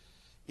breakthrough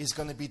is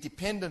going to be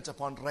dependent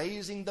upon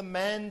raising the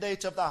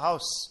mandate of the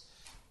house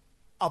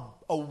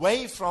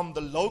away from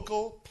the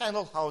local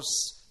panel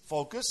house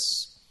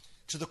focus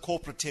to the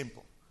corporate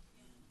temple,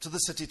 to the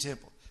city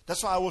temple.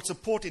 That's why I will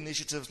support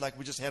initiatives like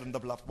we just had in the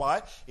Bluff.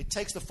 Why? It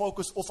takes the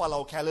focus off our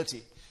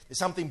locality. There's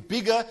something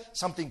bigger,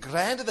 something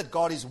grander that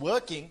God is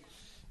working.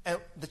 And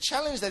the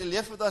challenge that He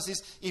left with us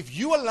is, if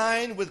you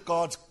align with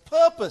God's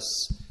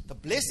purpose, the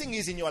blessing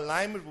is in your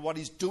alignment with what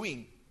He's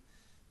doing.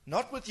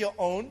 Not with your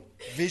own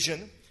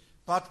vision,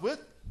 but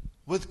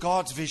with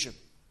God's vision.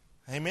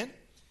 Amen?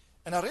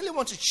 And I really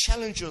want to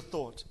challenge your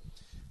thought.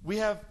 We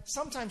have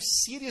sometimes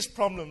serious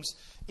problems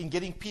in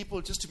getting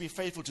people just to be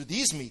faithful to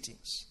these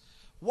meetings.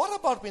 What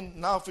about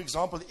when now, for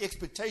example, the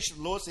expectation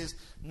of the Lord says,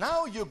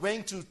 now you're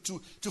going to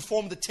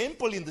form the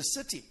temple in the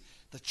city.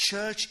 The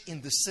church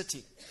in the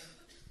city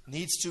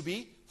needs to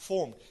be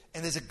formed.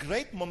 And there's a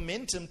great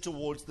momentum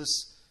towards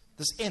this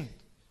end.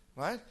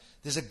 Right?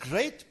 There's a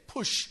great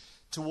push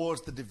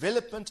towards the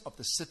development of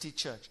the city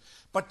church.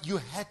 But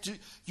you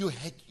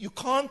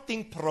can't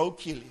think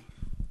parochially,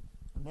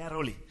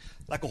 narrowly,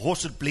 like a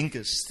horse with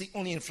blinkers, see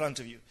only in front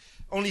of you.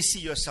 Only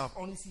see yourself,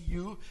 only see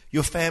you,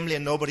 your family,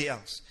 and nobody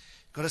else.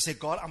 You've got to say,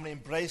 God, I'm going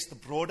to embrace the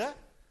broader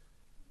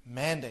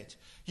mandate.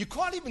 You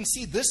can't even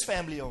see this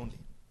family only.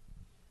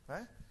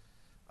 Right?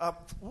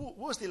 Who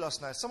was there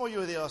last night? Some of you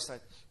were there last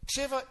night.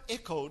 Trevor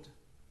echoed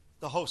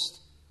the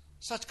host.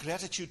 Such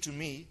gratitude to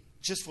me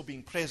just for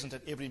being present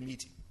at every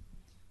meeting.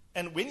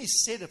 And when he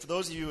said it, for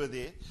those of you who were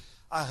there,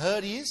 I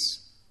heard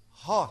his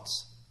heart.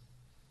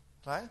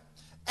 Right?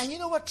 And you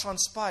know what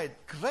transpired?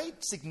 Great,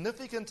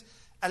 significant.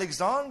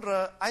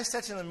 Alexandra, I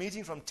sat in a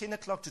meeting from 10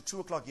 o'clock to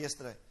 2 o'clock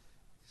yesterday.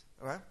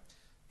 Right?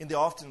 In the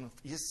afternoon,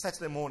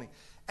 Saturday morning.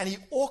 And he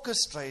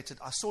orchestrated,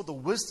 I saw the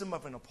wisdom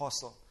of an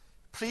apostle.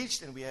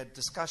 Preached, and we had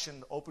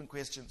discussion, open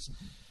questions.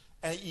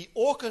 And he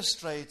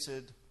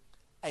orchestrated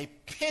a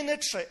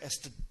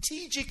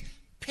strategic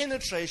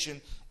penetration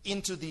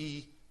into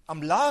the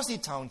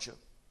Umlazi township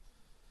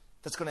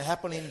that's going to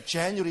happen in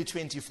January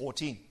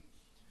 2014.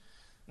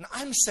 And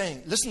I'm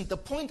saying, listen, the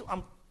point,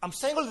 I'm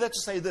saying all of that to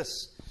say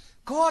this.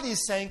 God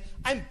is saying,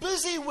 I'm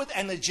busy with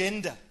an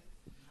agenda.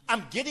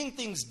 I'm getting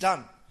things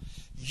done.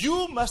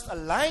 You must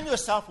align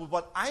yourself with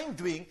what I'm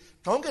doing.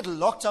 Don't get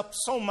locked up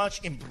so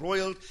much,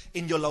 embroiled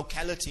in your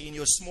locality, in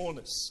your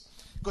smallness.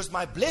 Because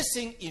my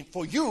blessing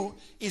for you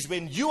is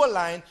when you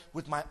align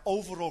with my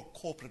overall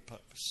corporate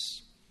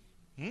purpose.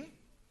 And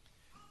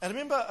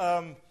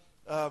remember,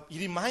 he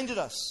reminded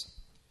us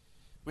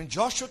when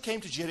Joshua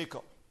came to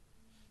Jericho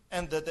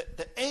and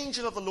the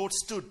angel of the Lord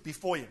stood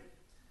before him.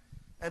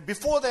 And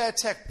before they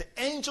attacked,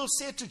 the angel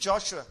said to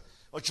Joshua,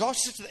 or Joshua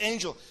said to the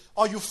angel,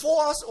 are you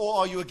for us or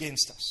are you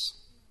against us?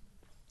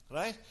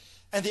 Right?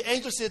 And the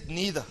angel said,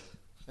 neither.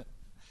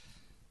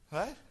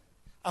 Right?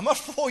 I'm not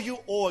for you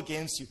or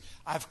against you.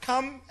 I've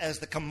come as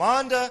the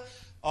commander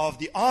of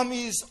the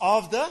armies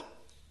of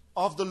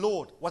the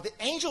Lord. What the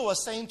angel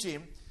was saying to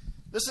him,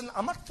 listen,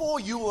 I'm not for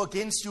you or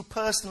against you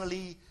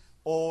personally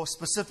or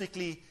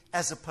specifically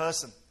as a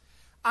person.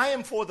 I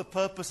am for the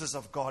purposes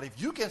of God. If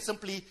you can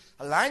simply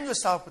align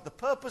yourself with the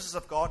purposes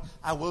of God,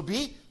 I will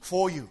be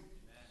for you.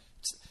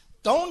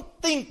 Don't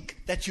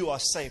think that you are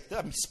safe.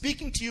 I'm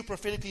speaking to you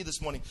prophetically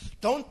this morning.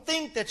 Don't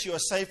think that you are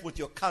safe with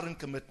your current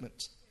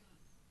commitment.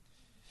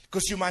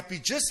 Because you might be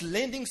just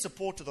lending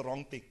support to the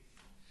wrong thing.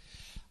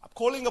 I'm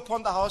calling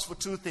upon the house for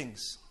two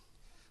things.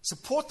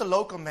 Support the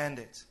local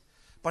mandate.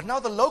 But now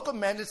the local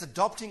mandate is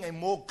adopting a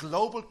more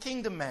global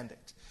kingdom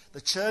mandate.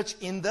 The church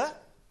in the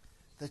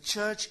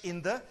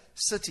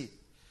city.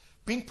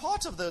 Being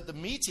part of the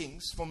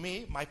meetings, for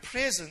me, my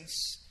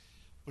presence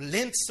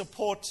lent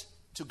support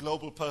to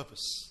global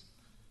purpose.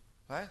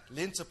 Right?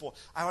 Lend support.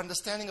 Our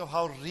understanding of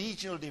how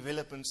regional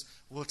developments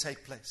will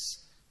take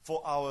place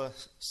for our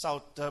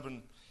South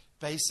Durban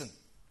Basin.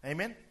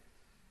 Amen?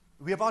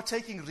 We're about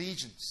taking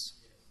regions.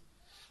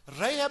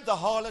 Rahab the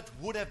harlot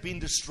would have been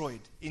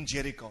destroyed in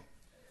Jericho.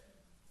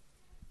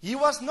 He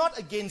was not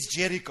against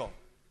Jericho.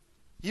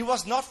 He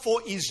was not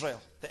for Israel,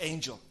 the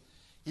angel.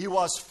 He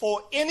was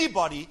for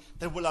anybody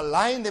that will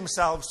align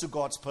themselves to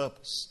God's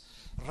purpose.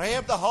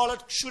 Rahab the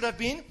harlot should have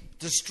been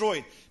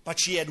destroyed. But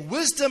she had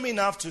wisdom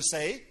enough to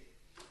say,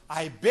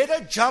 I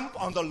better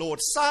jump on the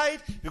Lord's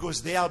side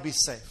because there I'll be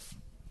safe.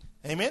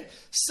 Amen?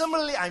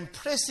 Similarly, I'm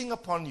pressing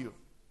upon you.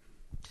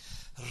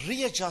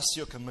 Readjust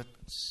your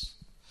commitments.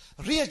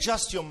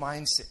 Readjust your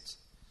mindset.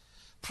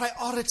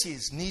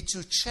 Priorities need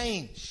to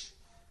change.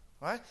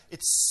 Right?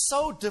 It's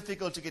so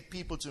difficult to get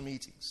people to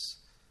meetings.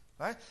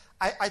 Right?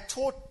 I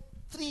taught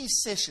 3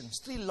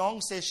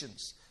 long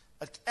sessions,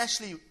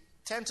 actually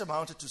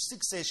tantamounted to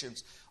 6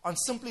 sessions, on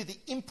simply the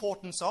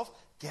importance of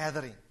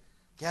gathering.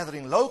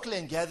 Gathering locally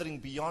and gathering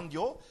beyond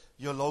your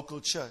local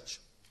church.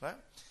 Right?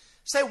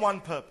 Say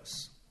one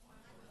purpose.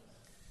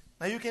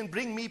 Now you can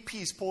bring me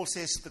peace, Paul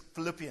says to the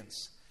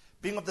Philippians.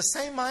 Being of the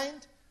same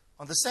mind,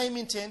 on the same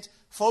intent,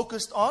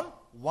 focused on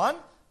one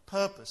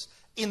purpose.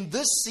 In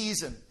this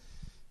season,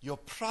 your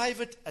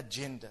private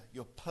agenda,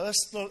 your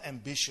personal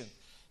ambition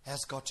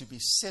has got to be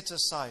set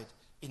aside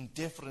in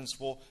deference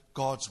for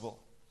God's will.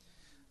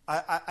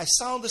 I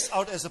sound this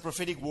out as a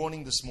prophetic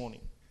warning this morning.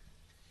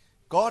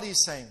 God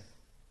is saying,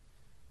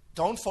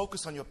 don't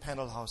focus on your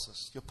panel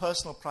houses. Your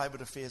personal private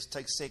affairs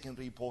take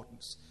secondary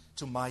importance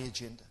to my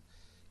agenda.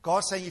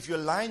 God's saying, if you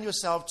align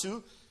yourself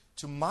to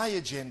my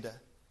agenda,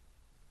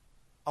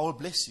 I will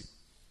bless you.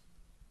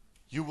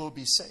 You will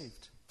be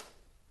saved.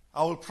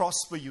 I will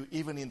prosper you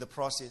even in the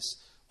process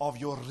of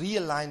your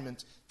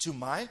realignment to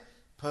my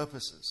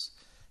purposes.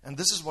 And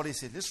this is what he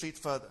said. Let's read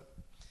further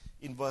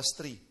in verse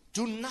 3.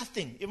 Do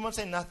nothing. Everyone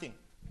say nothing.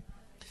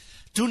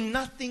 Do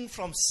nothing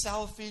from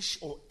selfish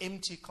or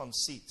empty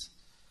conceit.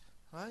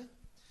 Right?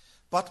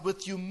 But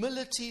with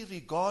humility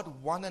regard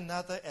one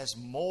another as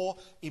more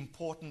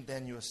important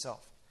than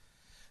yourself.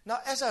 Now,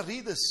 as I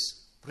read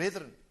this,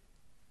 brethren,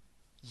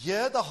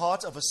 hear the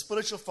heart of a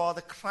spiritual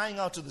father crying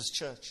out to this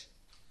church.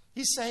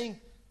 He's saying,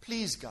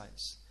 please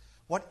guys,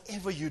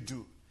 whatever you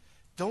do,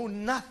 do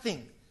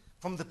nothing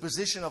from the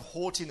position of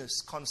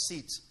haughtiness,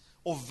 conceit,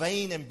 or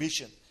vain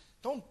ambition.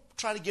 Don't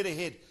try to get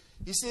ahead.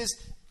 He says,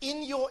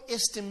 in your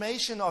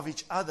estimation of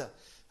each other,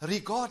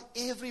 regard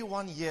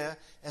everyone here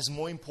as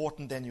more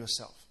important than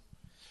yourself.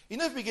 You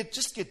know, if we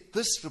just get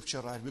this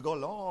scripture right, we go a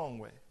long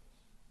way.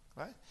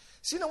 Right?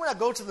 So, you know, when I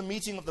go to the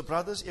meeting of the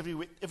brothers, every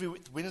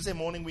Wednesday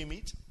morning we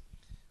meet,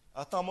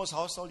 Thamo's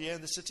household here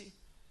in the city.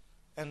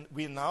 And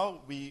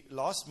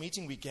last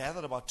meeting we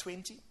gathered about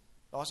 20,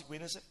 last week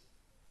Wednesday,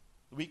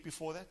 the week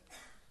before that.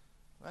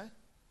 Right?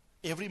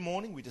 Every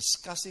morning we're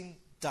discussing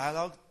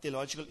dialogue,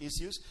 theological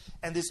issues.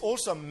 And there's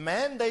also a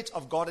mandate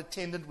of God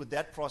attendant with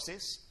that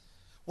process.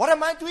 What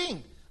am I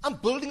doing? I'm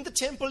building the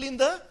temple in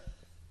the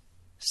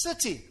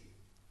city.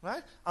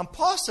 Right? I'm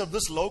pastor of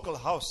this local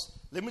house.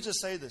 Let me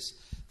just say this.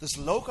 This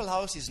local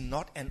house is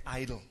not an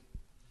idol.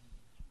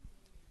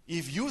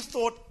 If you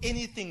thought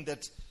anything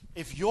that,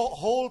 if your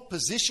whole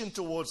position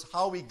towards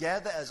how we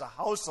gather as a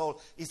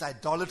household is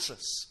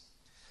idolatrous,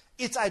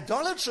 it's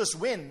idolatrous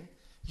when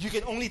you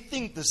can only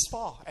think this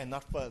far and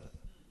not further.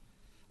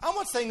 I'm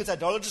not saying it's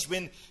idolatrous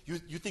when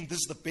you think this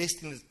is the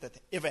best thing that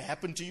ever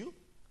happened to you.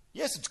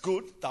 Yes, it's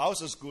good. The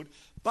house is good.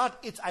 But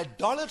it's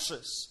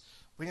idolatrous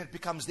when it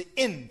becomes the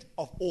end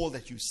of all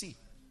that you see.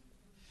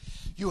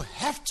 You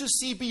have to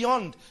see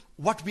beyond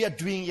what we are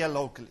doing here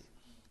locally.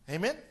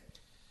 Amen?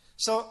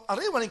 So I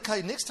really want to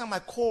encourage you, next time I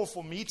call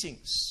for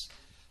meetings,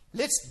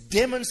 let's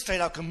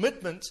demonstrate our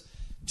commitment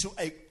to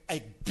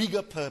a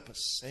bigger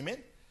purpose. Amen?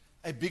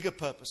 A bigger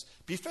purpose.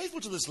 Be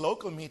faithful to these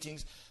local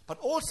meetings, but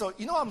also,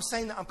 you know what I'm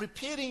saying? I'm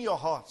preparing your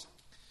heart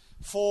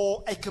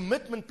for a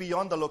commitment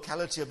beyond the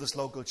locality of this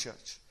local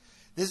church.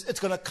 It's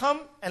going to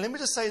come, and let me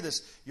just say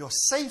this, your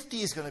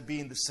safety is going to be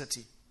in the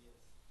city.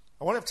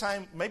 I won't have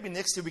time, maybe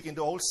next year we can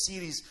do a whole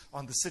series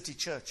on the city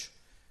church.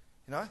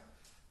 You know?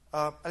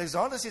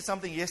 Alexander said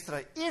something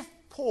yesterday. If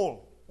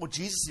Paul, or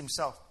Jesus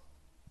himself,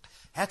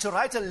 had to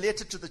write a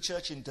letter to the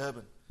church in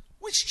Durban,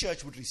 which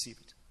church would receive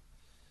it?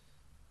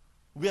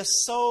 We are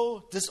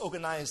so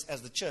disorganized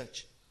as the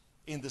church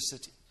in the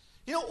city.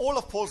 You know, all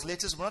of Paul's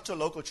letters were not to a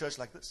local church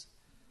like this.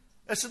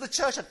 It's to the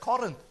church at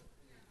Corinth.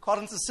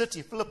 Corinth is a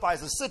city. Philippi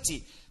is a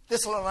city.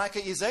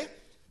 Thessalonica is a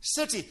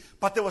city.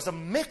 But there was a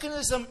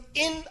mechanism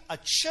in a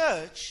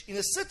church, in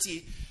a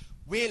city,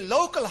 where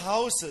local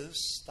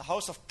houses, the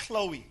house of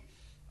Chloe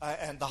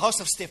and the house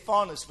of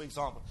Stephanus, for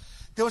example,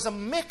 there was a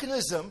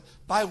mechanism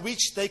by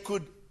which they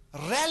could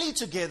rally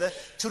together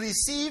to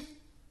receive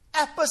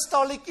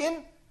apostolic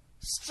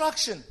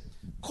instruction.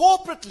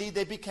 Corporately,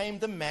 they became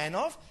the man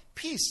of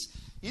peace.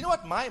 You know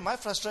what my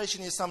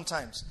frustration is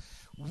sometimes?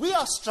 We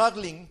are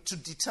struggling to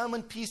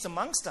determine peace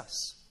amongst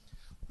us.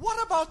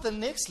 What about the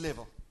next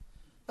level?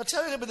 I'll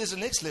tell you, but there's a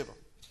next level.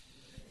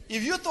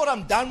 If you thought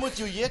I'm done with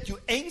you yet, you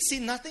ain't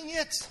seen nothing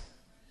yet.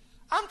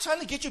 I'm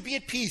trying to get you to be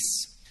at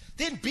peace.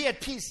 Then be at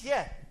peace,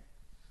 yeah.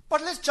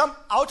 But let's jump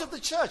out of the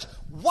church.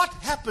 What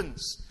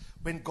happens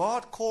when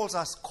God calls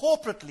us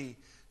corporately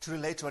to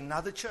relate to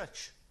another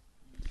church?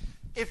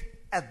 If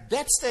at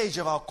that stage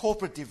of our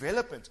corporate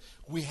development,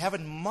 we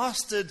haven't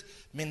mastered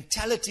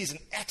mentalities and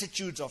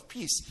attitudes of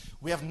peace,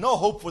 we have no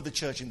hope for the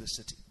church in the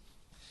city.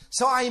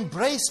 So I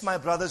embrace my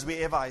brothers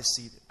wherever I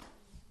see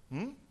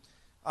them.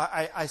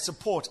 I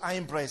support, I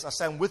embrace, I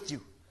say I'm with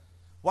you.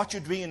 What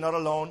you're doing, you're not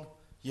alone.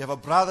 You have a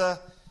brother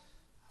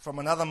from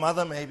another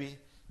mother maybe,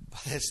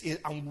 but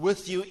I'm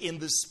with you in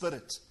the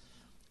spirit,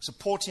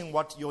 supporting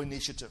what your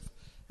initiative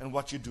and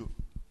what you do.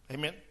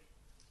 Amen?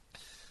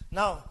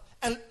 Now,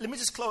 and let me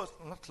just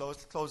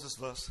close this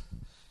verse.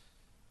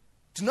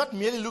 Do not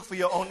merely look for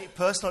your own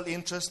personal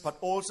interest, but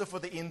also for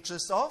the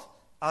interests of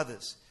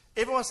others.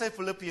 Everyone say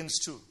Philippians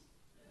 2.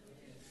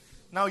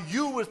 Now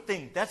you would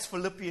think that's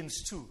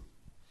Philippians 2.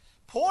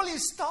 Paul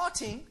is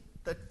starting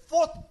the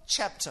 4th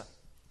chapter.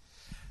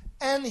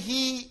 And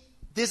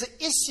there's an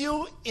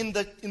issue in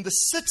the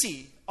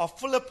city of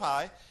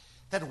Philippi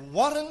that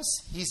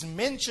warrants his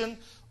mention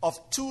of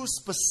 2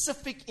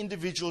 specific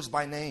individuals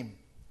by name.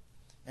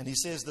 And he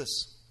says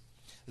this: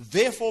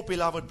 therefore,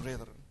 beloved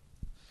brethren,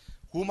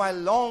 whom I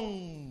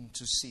long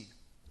to see.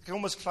 I can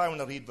almost cry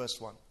when I read verse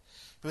 1,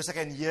 because I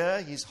can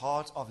hear his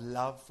heart of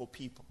love for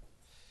people.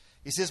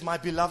 He says, my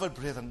beloved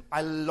brethren,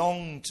 I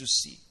long to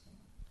see,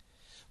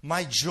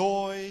 my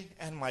joy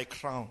and my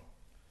crown.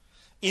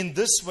 In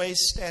this way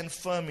stand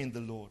firm in the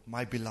Lord,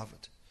 my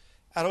beloved.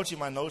 I wrote in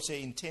my notes here,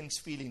 intense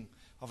feeling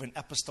of an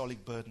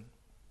apostolic burden.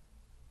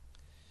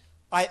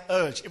 I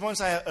urge. Everyone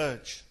say I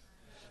urge.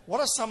 What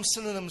are some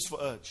synonyms for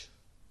urge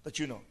that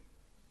you know?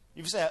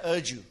 If you say I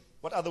urge you,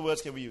 what other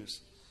words can we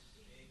use?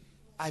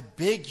 I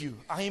beg you.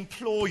 I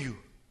implore you.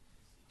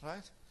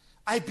 Right?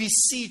 I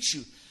beseech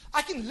you.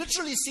 I can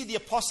literally see the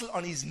apostle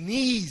on his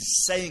knees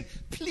saying,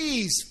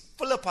 please,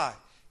 Philippi,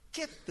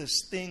 get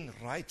this thing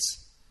right.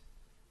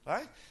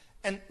 Right?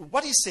 And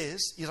what he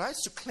says, he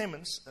writes to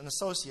Clemens, an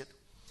associate.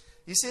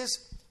 He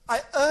says,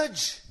 I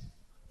urge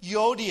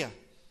Euodia.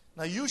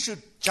 Now you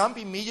should jump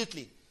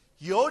immediately.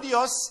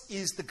 Euodios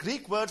is the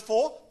Greek word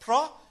for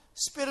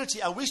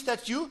prosperity. I wish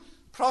that you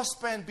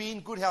prosper and be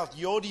in good health.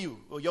 Euodiu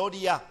or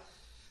Euodia.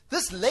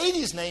 This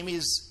lady's name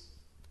is,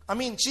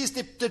 she's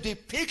the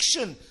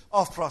depiction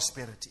of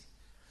prosperity.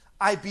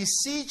 I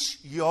beseech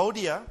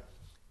Euodia.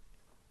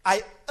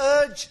 I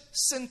urge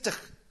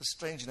Syntyche. A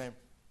strange name.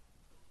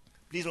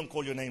 Please don't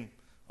call your name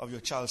of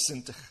your child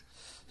Syntyche.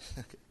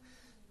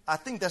 I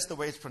think that's the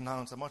way it's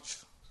pronounced. I'm not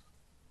sure.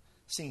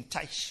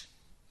 Syntyche.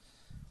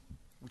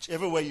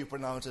 Whichever way you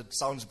pronounce it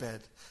sounds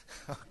bad.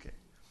 Okay.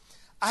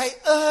 I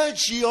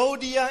urge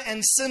Euodia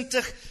and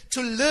Syntyche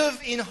to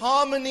live in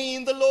harmony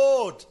in the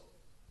Lord.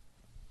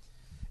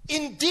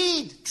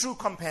 Indeed, true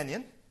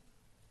companion,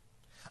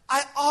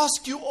 I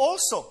ask you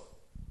also,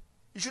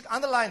 you should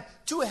underline,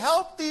 to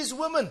help these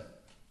women.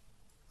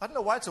 I don't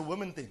know why it's a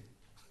woman thing.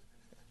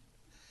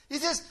 He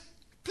says,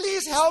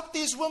 please help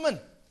these women.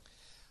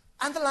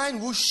 Underline,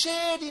 who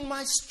shared in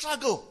my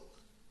struggle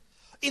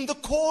in the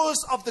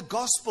cause of the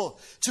gospel,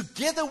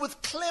 together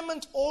with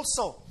Clement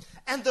also,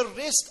 and the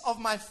rest of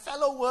my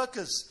fellow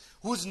workers,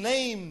 whose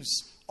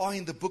names are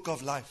in the book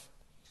of life.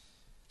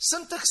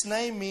 Syntyche's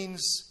name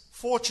means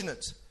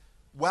fortunate,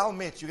 well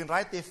met. You can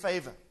write there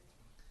favor.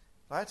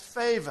 Right?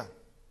 Favor.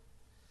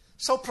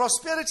 So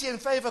prosperity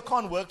and favor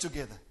can't work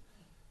together.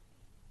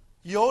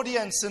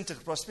 Euodia and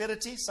Syntyche,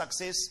 prosperity,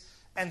 success,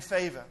 and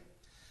favor.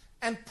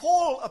 And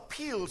Paul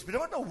appeals, we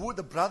don't know who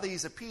the brother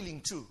is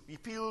appealing to. He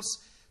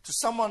appeals to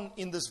someone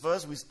in this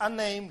verse who is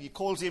unnamed. He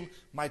calls him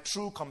my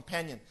true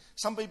companion.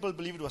 Some people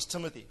believe it was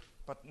Timothy,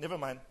 but never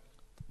mind.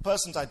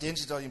 Person's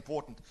identities are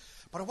important.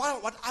 But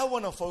what I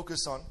want to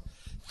focus on,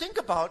 think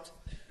about,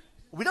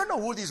 we don't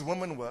know who these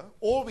women were.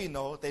 All we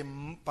know,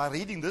 by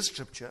reading this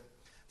scripture,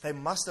 they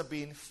must have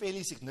been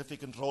fairly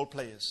significant role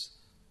players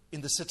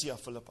in the city of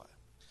Philippi.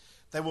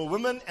 They were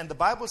women, and the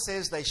Bible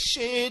says they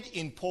shared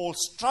in Paul's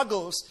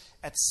struggles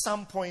at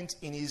some point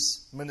in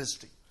his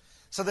ministry.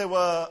 So they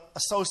were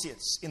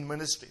associates in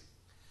ministry.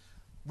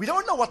 We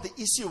don't know what the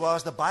issue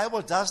was. The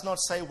Bible does not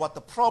say what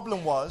the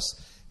problem was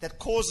that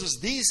causes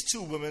these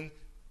two women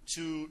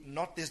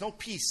there's no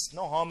peace,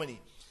 no harmony.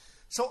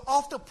 So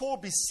after Paul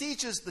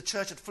beseeches the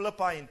church at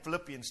Philippi in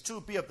Philippians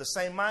 2, be of the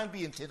same mind,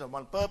 be intent on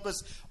one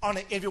purpose,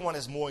 honor everyone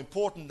as more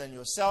important than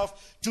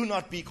yourself, do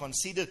not be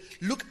conceited,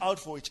 look out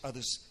for each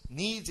other's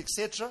needs,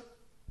 etc.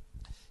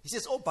 He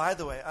says, oh, by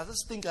the way, I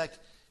just think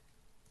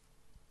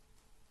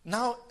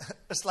now,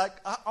 it's like,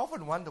 I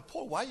often wonder,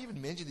 Paul, why you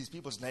even mention these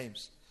people's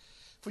names?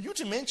 For you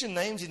to mention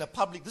names in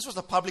this was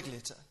a public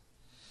letter,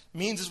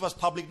 means this was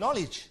public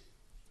knowledge.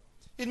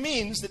 It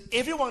means that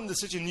everyone in the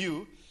city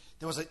knew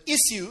there was an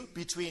issue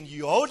between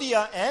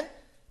Euodia and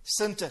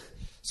Syntyche.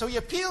 So he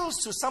appeals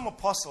to some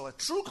apostle,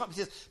 he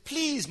says,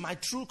 please, my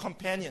true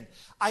companion,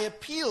 I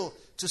appeal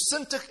to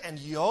Syntyche and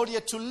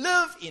Euodia to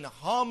live in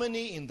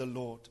harmony in the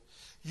Lord.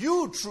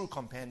 You, true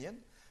companion.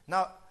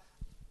 Now,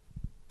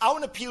 I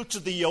want to appeal to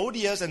the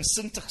Euodias and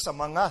Syntyches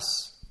among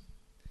us.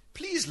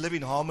 Please live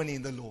in harmony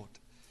in the Lord.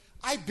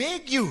 I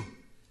beg you.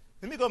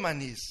 Let me go on my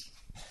knees.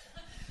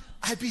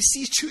 I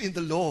beseech you in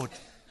the Lord.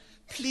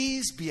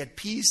 Please be at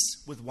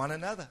peace with one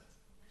another.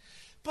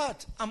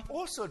 But I'm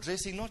also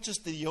addressing not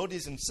just the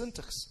Euodias and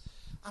Syntyches.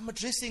 I'm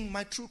addressing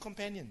my true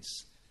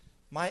companions,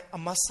 my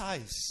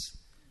Amasais,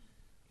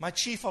 my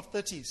chief of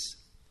 30s.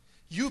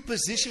 You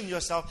position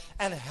yourself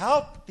and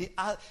help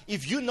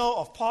if you know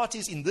of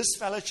parties in this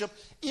fellowship,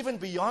 even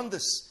beyond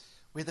this,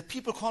 where the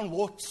people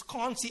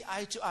can't see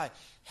eye to eye,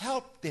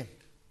 help them.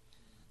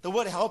 The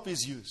word help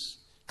is used.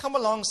 Come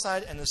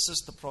alongside and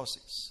assist the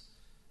process.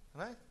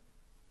 Right?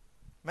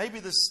 Maybe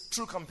this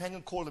true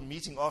companion called a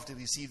meeting after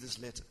he received this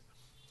letter.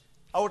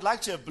 I would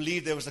like to have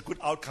believed there was a good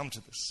outcome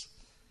to this.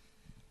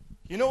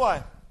 You know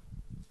why?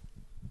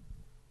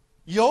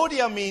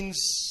 Euodia means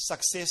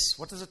success.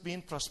 What does it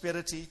mean?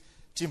 Prosperity.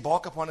 To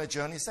embark upon a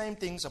journey. Same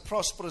things, a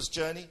prosperous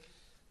journey.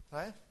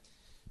 Right?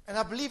 And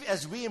I believe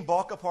as we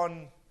embark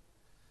upon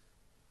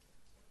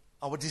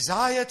our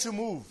desire to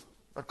move,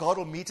 that God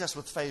will meet us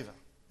with favor.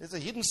 There's a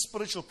hidden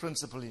spiritual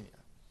principle in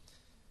here.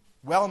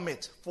 Well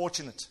met,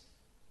 fortunate.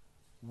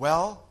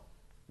 Well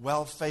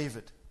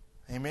favored.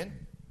 Amen?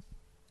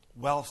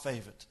 Well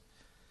favored.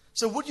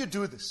 So would you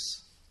do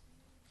this?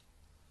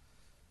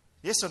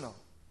 Yes or no?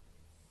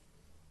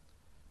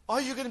 Are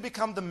you going to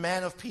become the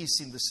man of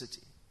peace in the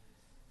city?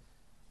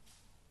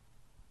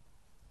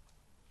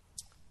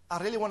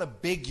 I really want to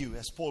beg you,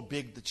 as Paul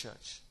begged the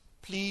church,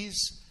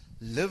 please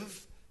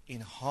live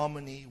in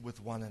harmony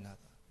with one another.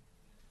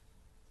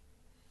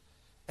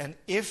 And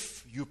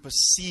if you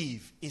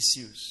perceive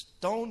issues,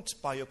 don't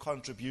by your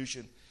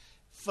contribution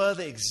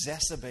further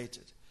exacerbate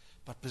it,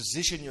 but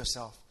position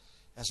yourself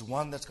as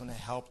one that's going to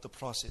help the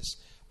process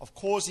of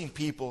causing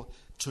people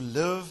to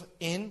live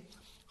in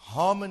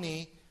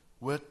harmony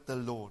with the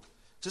Lord.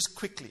 Just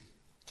quickly,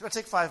 can I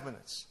take 5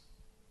 minutes?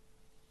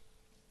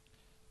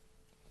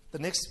 The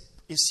next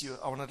issue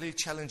I want to really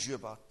challenge you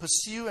about.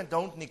 Pursue and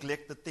don't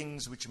neglect the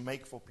things which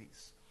make for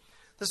peace.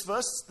 This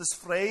verse, this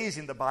phrase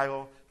in the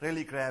Bible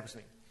really grabs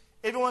me.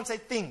 Everyone say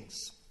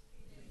things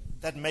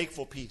that make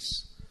for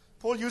peace.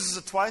 Paul uses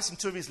it twice in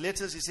two of his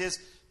letters. He says,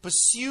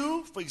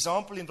 pursue, for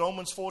example, in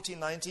Romans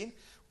 14:19,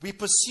 we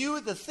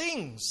pursue the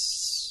things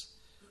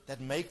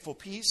that make for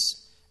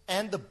peace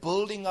and the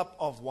building up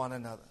of one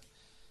another.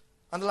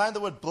 Underline the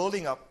word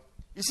building up.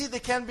 You see,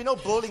 there can be no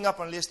building up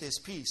unless there's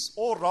peace.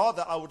 Or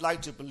rather, I would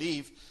like to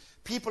believe,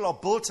 people are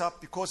built up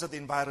because of the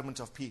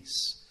environment of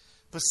peace.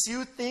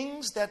 Pursue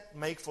things that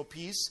make for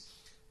peace,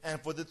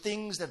 and for the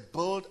things that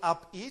build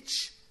up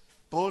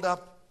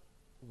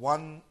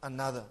one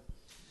another.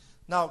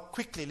 Now,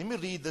 quickly, let me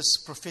read this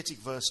prophetic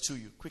verse to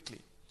you, quickly.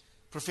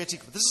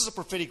 Prophetic. This is a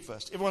prophetic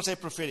verse. Everyone say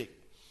prophetic.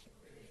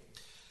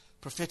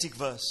 Prophetic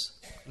verse.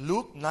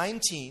 Luke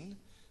 19,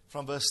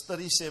 from verse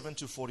 37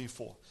 to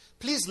 44.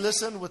 Please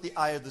listen with the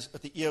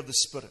ear of the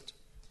Spirit.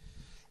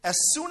 As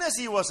soon as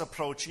he was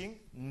approaching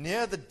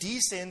near the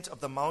descent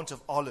of the Mount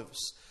of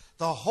Olives,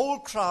 the whole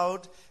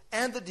crowd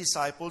and the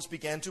disciples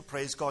began to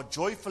praise God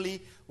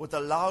joyfully with a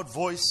loud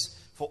voice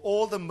for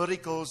all the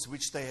miracles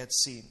which they had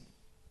seen,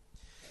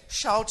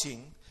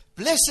 shouting,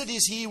 "Blessed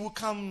is he who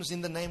comes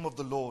in the name of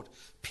the Lord,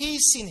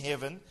 peace in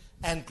heaven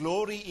and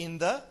glory in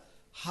the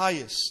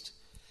highest."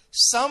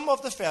 Some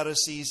of the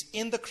Pharisees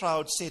in the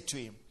crowd said to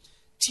him,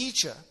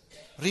 "Teacher,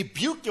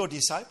 rebuke your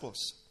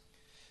disciples."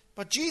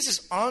 But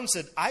Jesus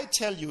answered, "I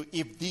tell you,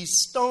 if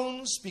these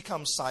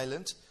become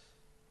silent,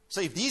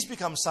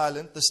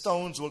 the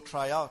stones will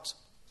cry out."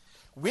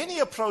 When he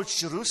approached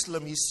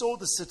Jerusalem, he saw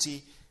the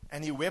city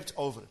and he wept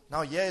over it.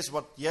 Now here's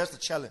the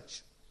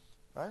challenge.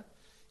 Right?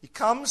 He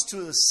comes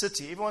to the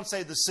city. Everyone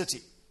say the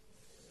city.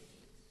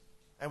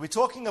 And we're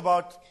talking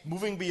about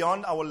moving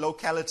beyond our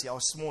locality, our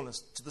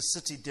smallness, to the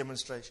city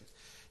demonstration.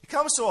 He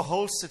comes to a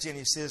whole city and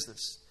he says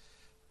this,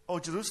 "Oh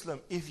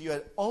Jerusalem, if you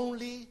had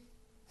only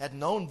had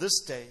known this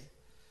day,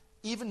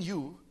 even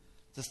you,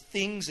 the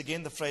things,"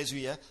 again the phrase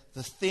we hear,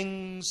 "the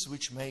things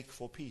which make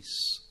for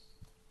peace.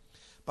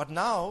 But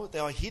now they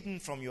are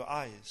hidden from your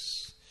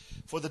eyes.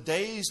 For the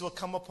days will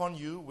come upon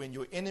you when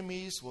your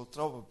enemies will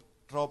throw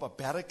up a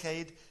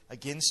barricade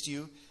against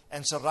you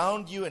and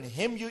surround you and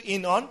hem you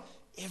in on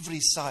every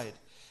side.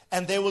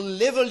 And they will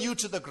level you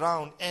to the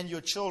ground and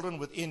your children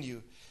within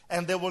you.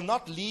 And they will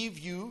not leave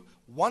you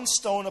one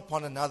stone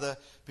upon another,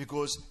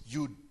 because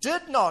you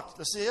did not,"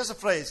 here's a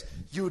phrase,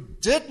 "you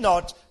did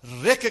not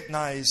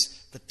recognize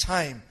the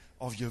time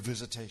of your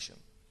visitation."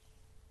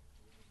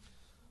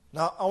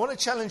 Now, I want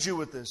to challenge you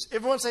with this.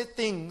 Everyone say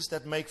things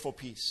that make for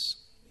peace.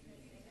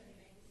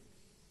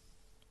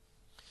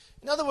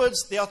 In other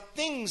words, there are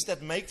things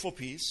that make for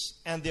peace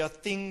and there are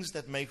things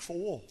that make for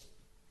war.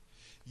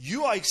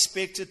 You are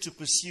expected to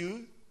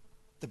pursue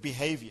the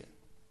behavior,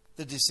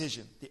 the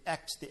decision, the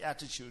act, the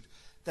attitude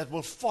that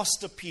will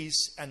foster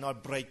peace and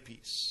not break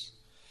peace.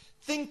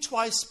 Think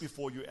twice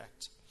before you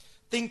act.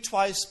 Think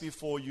twice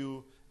before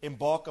you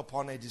embark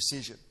upon a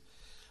decision.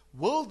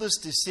 Will this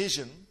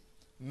decision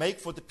make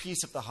for the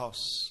peace of the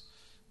house?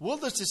 Will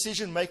this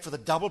decision make for the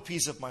double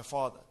peace of my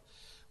father?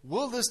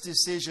 Will this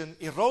decision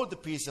erode the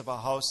peace of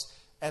our house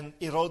and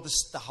erode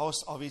the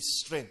house of his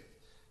strength?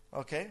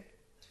 Okay?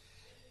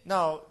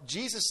 Now,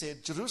 Jesus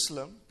said,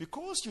 "Jerusalem,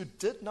 because you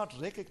did not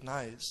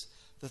recognize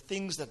the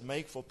things that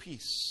make for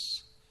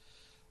peace,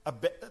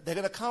 they're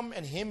going to come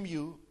and hem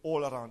you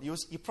all around."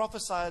 He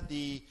prophesied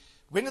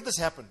when did this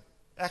happen?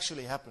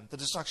 Actually happened. The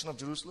destruction of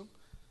Jerusalem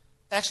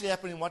actually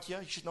happened in what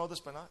year? You should know this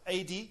by now.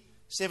 AD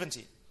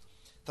 70.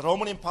 The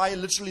Roman Empire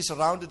literally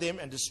surrounded them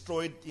and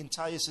destroyed the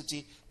entire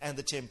city and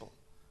the temple.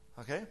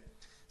 Okay?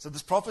 So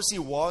this prophecy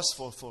was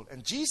fulfilled.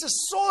 And Jesus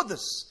saw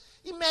this.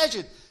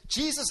 Imagine,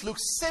 Jesus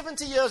looks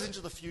 70 years into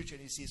the future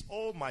and he says,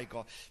 "Oh my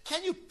God."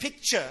 Can you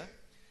picture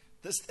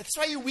this? That's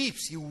why he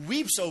weeps. He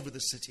weeps over the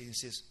city and he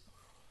says,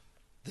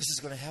 "This is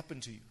going to happen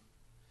to you."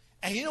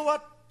 And you know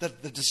what? The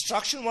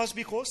destruction was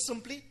because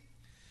simply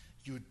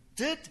you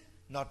did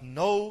not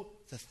know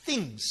the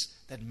things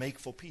that make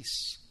for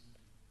peace.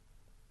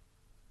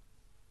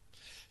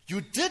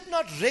 You did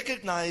not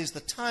recognize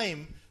the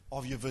time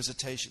of your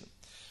visitation.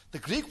 The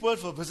Greek word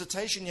for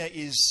visitation here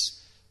is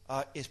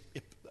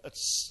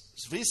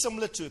it's very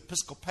similar to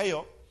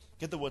episkopeo.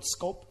 Get the word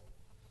scope.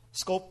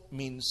 Scope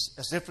means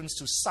as reference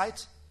to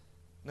sight.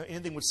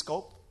 Anything with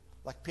scope,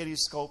 like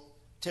periscope,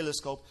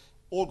 telescope,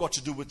 all got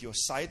to do with your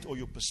sight or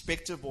your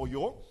perspective or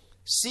your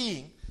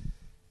seeing.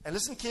 And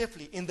listen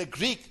carefully. In the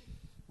Greek,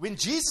 when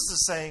Jesus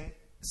is saying,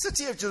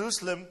 "City of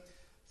Jerusalem,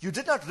 you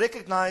did not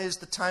recognize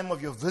the time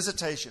of your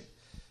visitation,"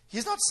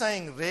 he's not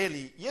saying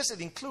really, yes,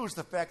 it includes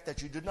the fact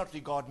that you did not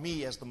regard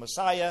me as the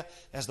Messiah,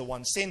 as the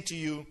one sent to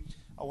you,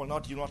 I will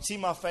not, you not see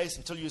my face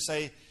until you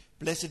say,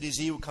 blessed is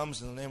he who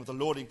comes in the name of the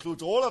Lord.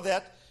 Includes all of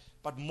that.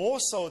 But more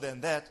so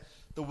than that,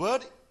 the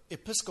word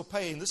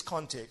episcope in this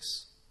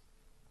context,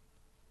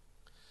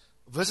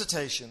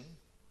 visitation,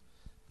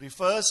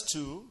 refers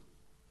to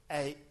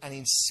an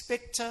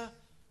inspector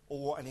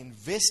or an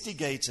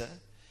investigator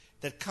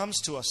that comes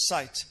to a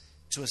site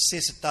to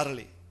assess it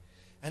thoroughly.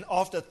 And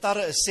after a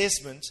thorough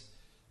assessment,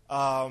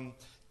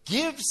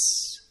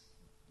 gives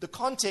the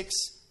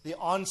context the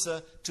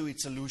answer to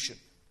its solution.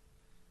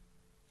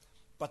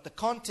 But the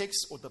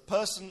context or the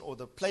person or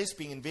the place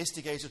being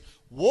investigated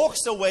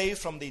walks away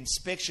from the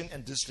inspection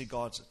and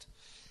disregards it.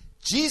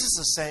 Jesus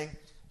is saying,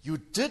 you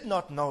did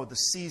not know the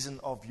season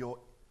of your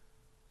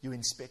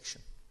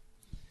inspection.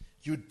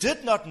 You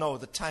did not know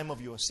the time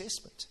of your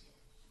assessment.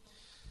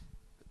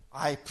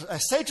 I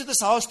say to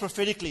this house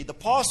prophetically, the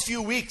past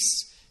few weeks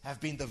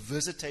have been the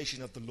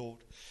visitation of the Lord.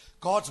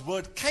 God's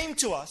word came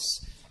to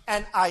us,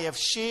 and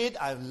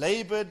I've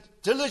labored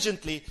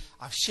diligently.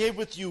 I've shared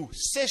with you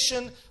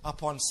session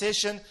upon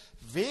session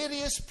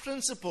various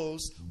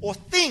principles or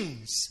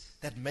things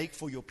that make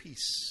for your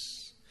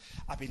peace.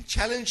 I've been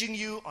challenging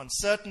you on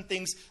certain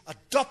things.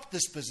 Adopt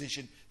this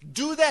position.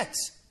 Do that.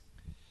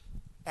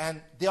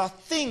 And there are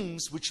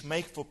things which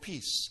make for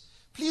peace.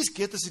 Please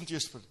get this into your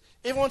spirit.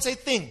 Everyone say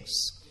things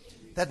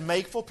that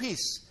make for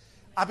peace.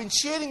 I've been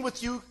sharing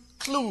with you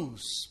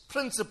clues,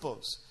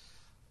 principles,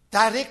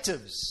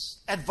 directives,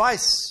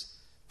 advice.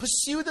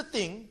 Pursue the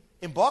thing,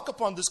 embark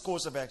upon this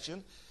course of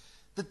action,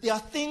 that there are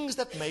things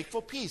that make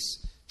for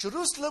peace.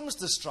 Jerusalem's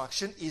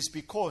destruction is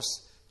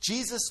because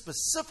Jesus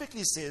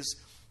specifically says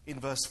in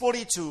verse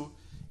 42,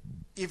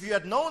 if you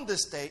had known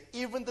this day,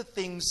 even the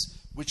things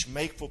which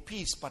make for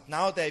peace, but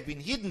now they have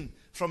been hidden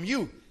from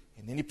you.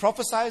 And then he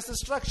prophesies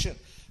destruction.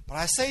 But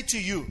I say to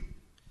you,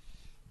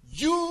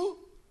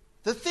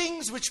 the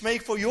things which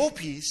make for your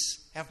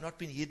peace have not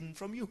been hidden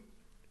from you.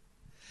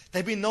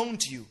 They've been known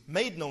to you,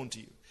 made known to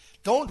you.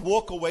 Don't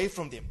walk away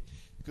from them.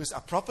 Because I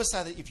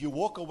prophesy that if you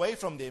walk away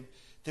from them,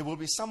 there will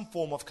be some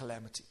form of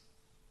calamity.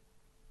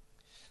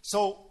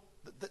 So,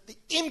 the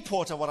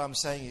import of what I'm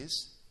saying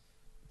is,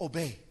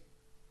 obey.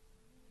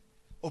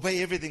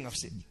 Obey everything I've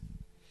said.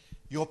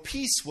 Your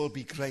peace will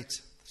be great.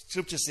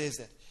 Scripture says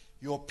that.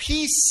 Your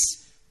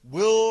peace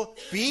will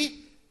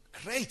be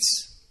great.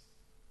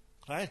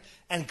 Right?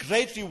 And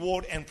great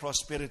reward and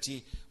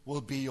prosperity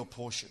will be your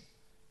portion.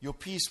 Your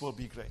peace will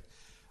be great.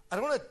 I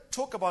don't want to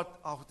talk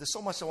about, there's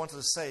so much I wanted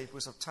to say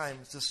because of time.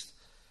 It just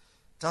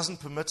doesn't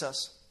permit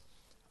us.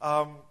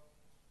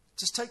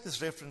 Just take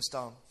this reference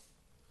down.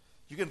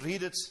 You can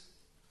read it.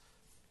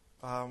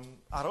 I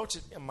wrote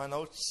it in my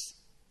notes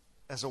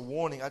as a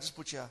warning. I just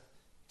put here,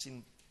 it's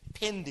in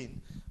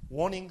pending.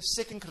 Warning,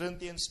 2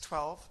 Corinthians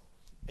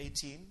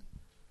 12:18.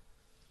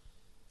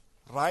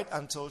 Right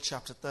until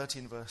chapter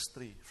 13, verse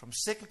 3. From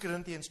 2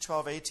 Corinthians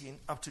 12:18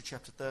 up to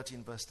chapter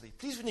 13, verse 3.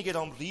 Please, when you get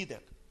home, read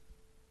that.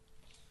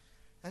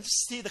 And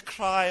see the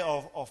cry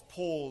of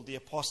Paul, the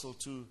apostle,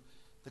 to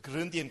the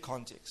Corinthian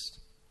context.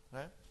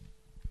 Right?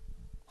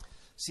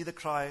 See the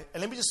cry.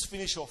 And let me just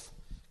finish off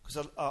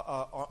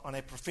on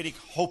a prophetic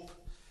hope.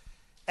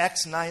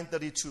 Acts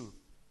 9:32.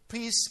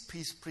 Peace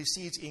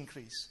precedes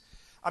increase.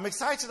 I'm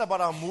excited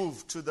about our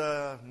move to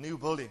the new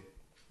building.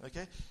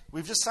 Okay,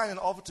 we've just signed an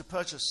offer to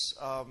purchase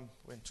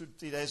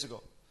 2-3 days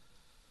ago,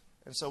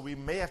 and so we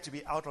may have to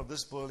be out of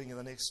this building in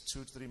the next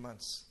 2 to 3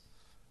 months.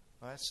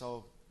 Right,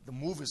 so the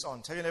move is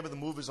on. Tell your neighbor the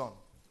move is on.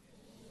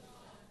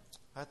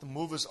 Right, the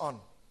move is on.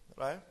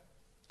 Right.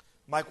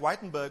 Mike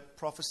Whitenberg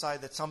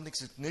prophesied that something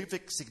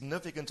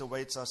significant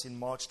awaits us in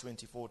March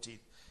 2014.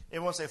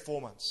 Everyone say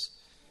 4 months.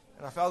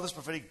 And I felt this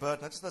prophetic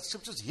burden. That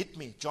scriptures hit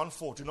me. John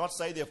 4. Do not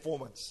say they're 4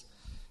 months.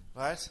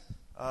 Right?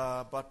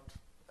 But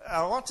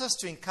I want us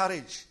to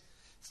encourage.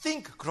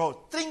 Think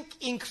growth. Think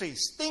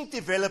increase. Think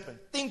development.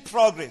 Think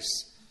progress.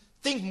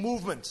 Think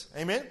movement.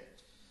 Amen?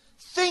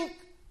 Think.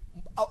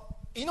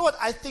 You know what?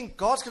 I think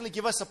God's going to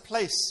give us a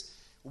place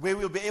where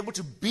we'll be able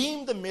to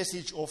beam the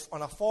message off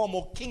on a far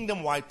more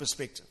kingdom-wide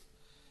perspective.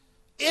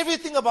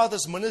 Everything about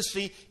this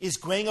ministry is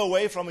going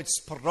away from its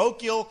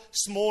parochial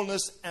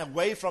smallness and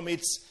away from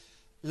its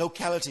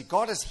locality.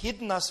 God has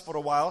hidden us for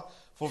a while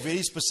for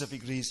very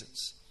specific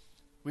reasons.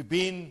 We've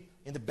been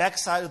in the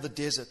backside of the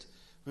desert.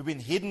 We've been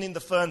hidden in the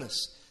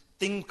furnace.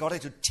 Things God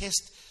had to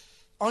test.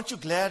 Aren't you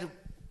glad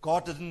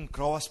God didn't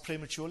grow us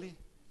prematurely?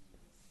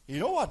 You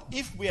know what?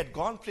 If we had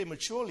gone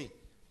prematurely,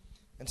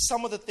 and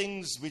some of the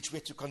things which we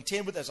had to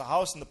contend with as a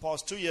house in the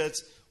past 2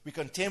 years, we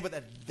contend with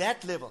at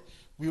that level,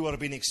 we would have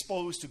been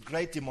exposed to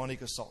great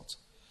demonic assault.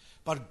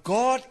 But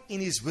God, in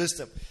His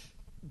wisdom,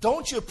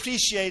 don't you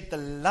appreciate the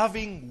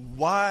loving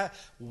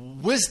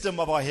wisdom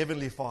of our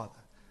Heavenly Father?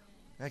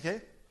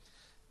 Okay?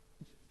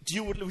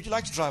 Would you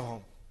like to drive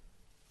home?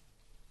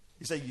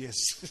 You say yes.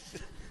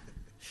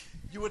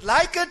 You would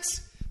like it,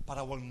 but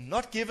I will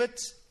not give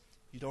it.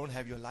 You don't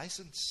have your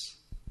license.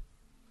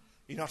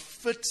 You're not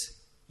fit.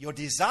 Your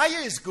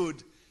desire is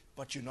good,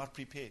 but you're not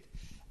prepared.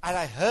 And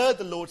I heard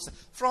the Lord say,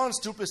 Franz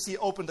Duplessis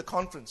opened the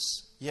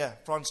conference. Yeah,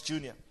 Franz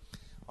Jr.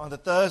 on the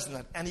Thursday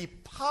night, and he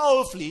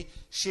powerfully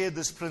shared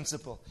this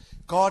principle.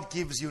 God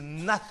gives you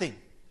nothing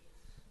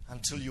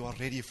until you are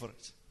ready for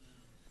it.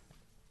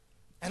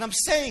 And I'm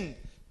saying,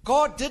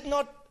 God did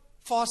not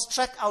fast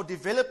track our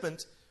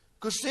development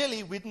because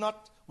really we were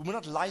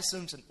not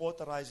licensed and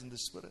authorized in the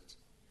Spirit.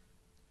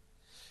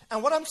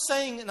 And what I'm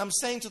saying, and I'm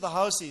saying to the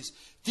house is,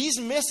 these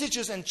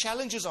messages and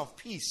challenges of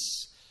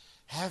peace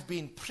have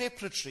been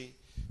preparatory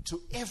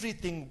to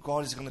everything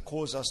God is going to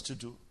cause us to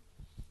do.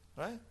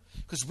 Right?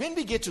 Because when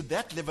we get to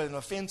that level and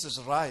offenses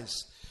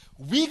arise,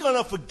 we're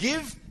going to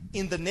forgive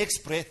in the next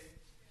breath.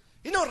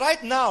 You know,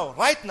 right now,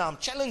 I'm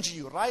challenging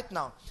you right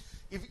now.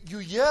 If you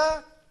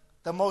hear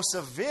the most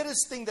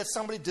severest thing that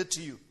somebody did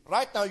to you,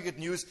 right now you get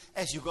news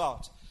as you go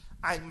out.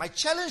 And my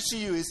challenge to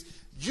you is,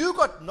 you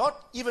got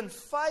not even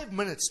 5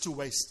 minutes to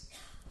waste.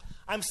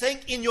 I'm saying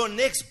in your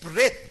next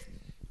breath,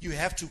 you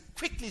have to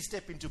quickly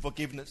step into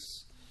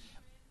forgiveness,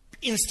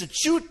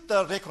 institute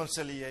the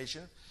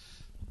reconciliation,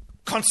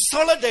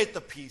 consolidate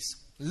the peace,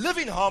 live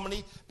in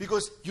harmony,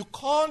 because you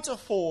can't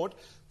afford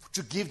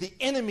to give the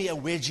enemy a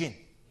wedge in.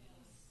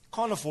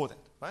 Can't afford it,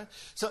 right?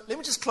 So let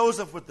me just close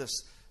up with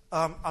this.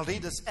 I'll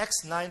read this,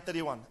 Acts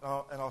 9:31,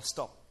 and I'll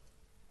stop.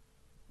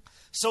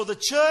 So the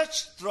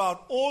church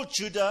throughout all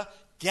Judah,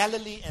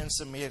 Galilee, and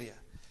Samaria.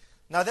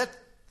 Now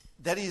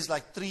that is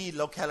like 3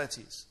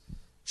 localities.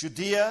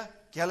 Judea,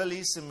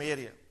 Galilee,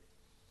 Samaria.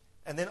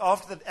 And then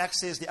after that,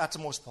 Acts says the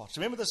uttermost parts.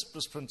 Remember this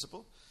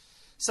principle?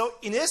 So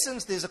in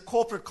essence, there's a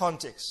corporate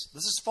context.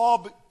 This is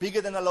far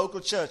bigger than a local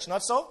church,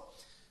 not so?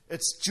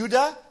 It's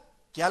Judah,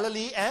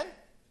 Galilee, and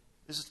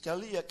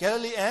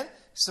Galilee and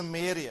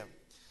Samaria.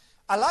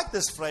 I like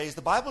this phrase.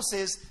 The Bible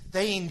says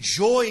they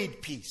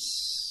enjoyed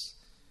peace.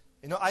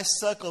 You know, I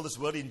circled this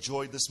word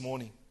enjoyed this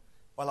morning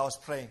while I was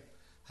praying.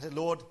 I said,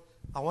 Lord,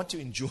 I want to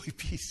enjoy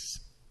peace.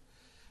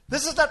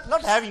 This is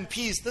not having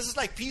peace. This is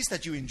like peace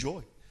that you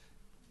enjoy.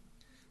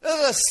 This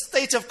is a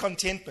state of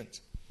contentment.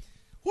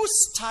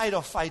 Who's tired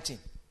of fighting?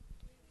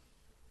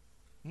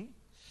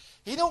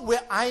 You know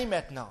where I'm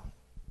at now?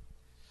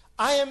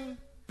 I am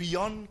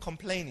beyond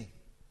complaining.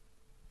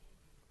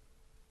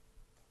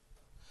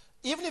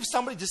 Even if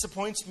somebody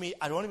disappoints me,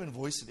 I don't even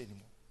voice it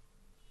anymore.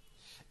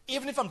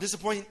 Even if I'm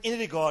disappointed in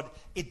any regard,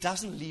 it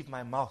doesn't leave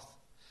my mouth.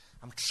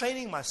 I'm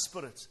training my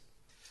spirit.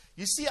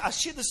 You see, I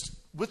shared this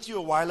with you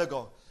a while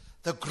ago.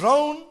 The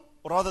groan,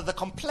 or rather the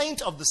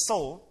complaint of the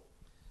soul,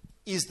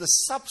 is the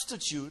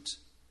substitute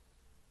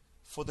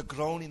for the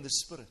groan in the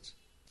spirit.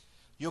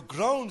 Your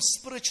groan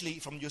spiritually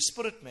from your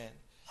spirit man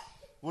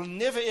will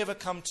never ever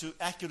come to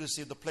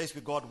accuracy of the place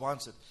where God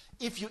wants it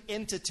if you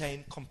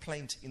entertain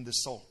complaint in the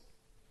soul.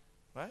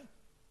 Right?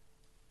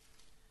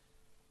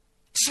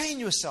 Train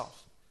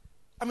yourself.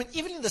 I mean,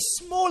 even in the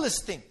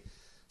smallest thing.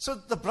 So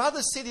the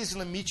brother said he's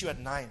going to meet you at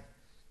 9.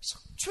 So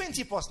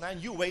 20 past 9,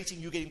 you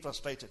waiting, you getting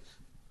frustrated.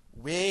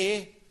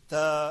 Where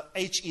the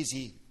H is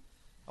he?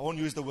 I won't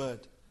use the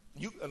word.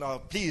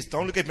 Please,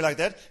 don't look at me like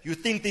that. You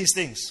think these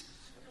things.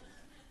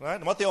 Right?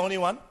 I'm not the only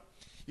one.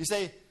 You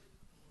say,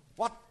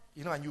 what?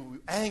 You know, and you're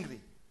angry.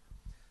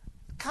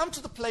 Come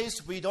to the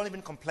place where you don't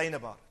even complain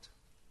about it.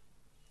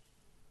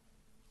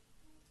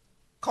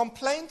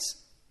 Complaint,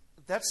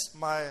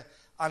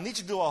 I need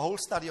to do a whole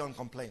study on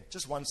complaint.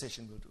 Just one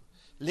session will do.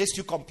 Lest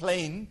you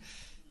complain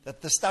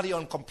that the study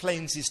on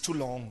complaints is too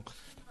long.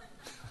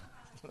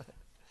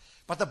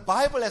 But the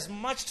Bible has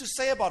much to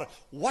say about it.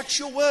 Watch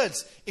your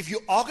words. If you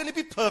are going to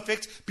be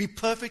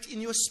perfect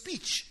in your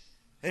speech.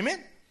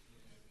 Amen?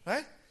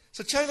 Right?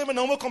 So tell them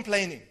no more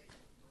complaining.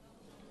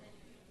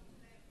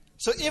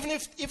 So even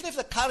if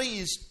the curry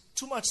is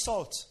too much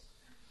salt,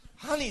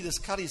 honey, this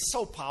curry is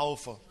so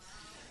powerful.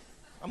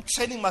 I'm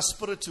training my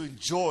spirit to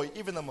enjoy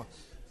even the more.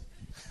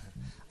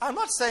 I'm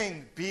not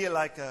saying be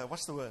like,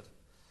 what's the word?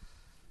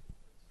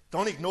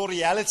 Don't ignore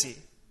reality.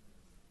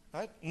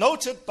 Right?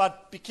 Note it,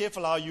 but be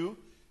careful how you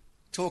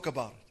talk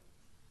about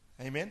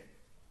it. Amen?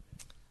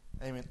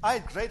 Amen. I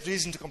had great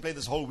reason to complain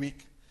this whole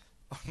week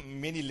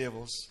on many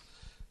levels.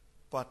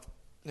 But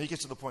now you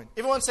get to the point.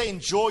 Everyone say,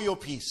 enjoy your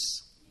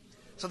peace.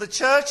 So the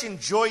church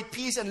enjoyed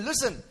peace. And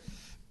listen,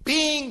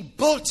 being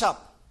built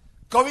up,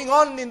 going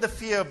on in the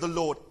fear of the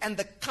Lord and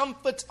the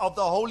comfort of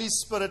the Holy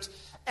Spirit,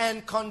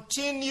 and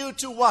continue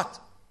to what?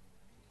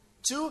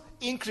 To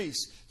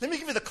increase. Let me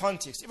give you the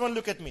context. Everyone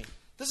look at me.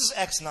 This is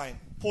Acts 9.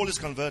 Paul is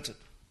converted.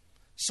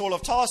 Saul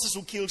of Tarsus,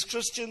 who kills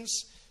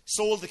Christians.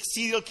 Saul, the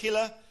serial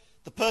killer,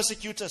 the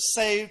persecutor,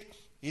 saved.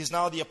 He is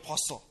now the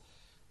apostle.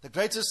 The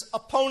greatest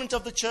opponent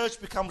of the church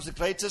becomes the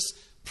greatest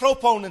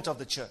proponent of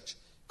the church.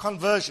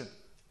 Conversion.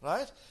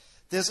 Right?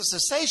 There's a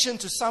cessation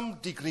to some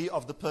degree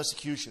of the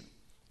persecution.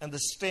 And the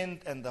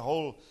strength and the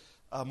whole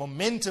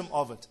momentum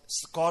of it.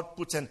 God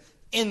puts an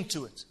end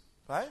to it.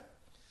 Right?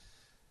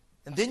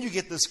 And then you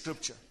get the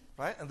scripture.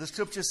 Right? And the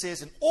scripture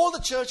says, and all the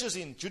churches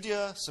in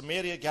Judea,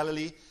 Samaria,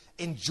 Galilee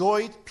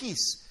enjoyed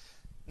peace.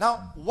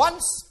 Now,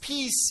 once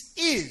peace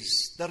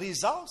is, the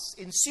results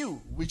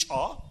ensue, which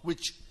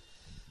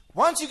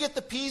once you get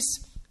the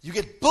peace, You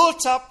get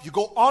built up, you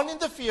go on in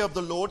the fear of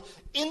the Lord,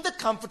 in the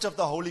comfort of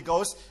the Holy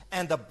Ghost,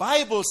 and the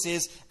Bible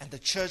says, and the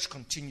church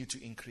continued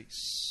to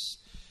increase.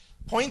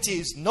 Point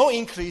is, no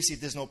increase if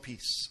there's no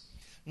peace.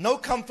 No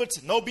comfort,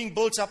 no being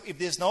built up if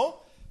there's no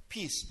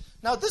peace.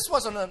 Now this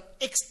was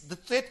the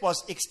threat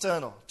was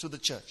external to the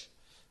church,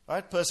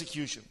 right?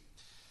 Persecution.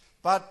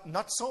 But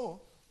not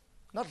so.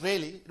 Not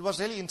really. It was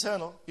really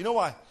internal. You know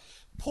why?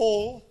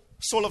 Paul,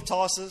 Saul of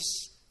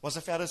Tarsus, was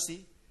a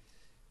Pharisee.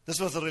 This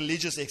was a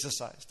religious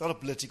exercise, not a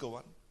political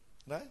one.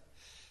 Right?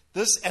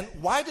 And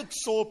why did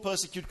Saul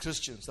persecute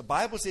Christians? The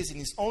Bible says in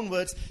his own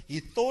words, he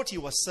thought he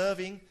was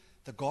serving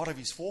the God of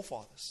his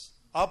forefathers.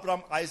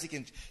 Abraham, Isaac,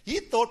 and he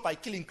thought by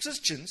killing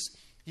Christians,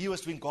 he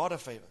was doing God a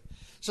favor.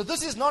 So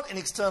this is not an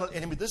external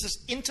enemy. This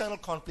is internal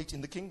conflict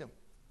in the kingdom.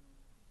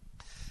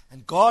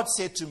 And God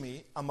said to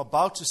me, I'm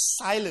about to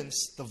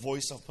silence the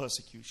voice of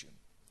persecution.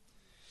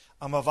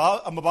 I'm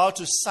about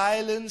to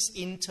silence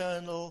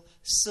internal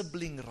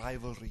sibling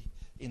rivalry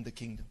in the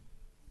kingdom.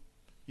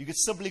 You get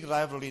sibling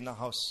rivalry in a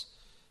house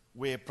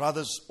where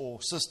brothers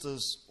or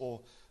sisters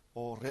or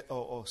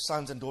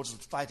sons and daughters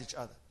would fight each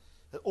other.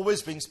 It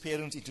always brings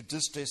parents into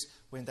distress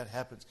when that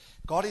happens.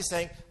 God is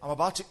saying, I'm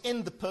about to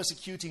end the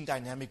persecuting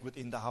dynamic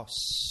within the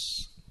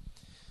house.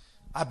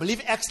 I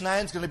believe Acts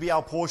 9 is going to be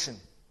our portion.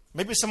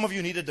 Maybe some of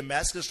you need a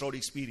Damascus Road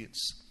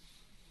experience.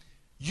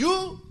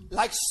 You,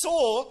 like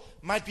Saul,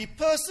 might be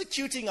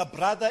persecuting a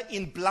brother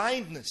in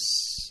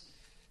blindness,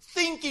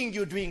 thinking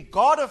you're doing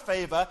God a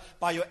favor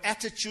by your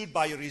attitude,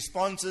 by your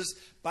responses,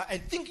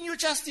 and thinking you're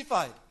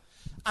justified,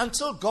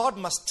 until God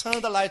must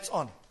turn the lights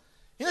on.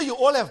 You know, you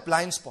all have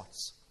blind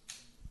spots.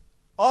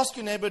 Ask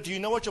your neighbor, do you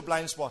know what your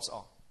blind spots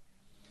are?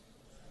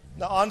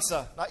 The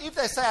answer. Now, if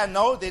they say I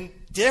know, then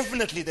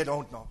definitely they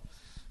don't know.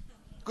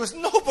 Because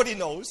nobody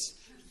knows.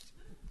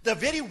 The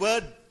very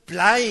word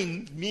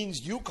blind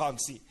means you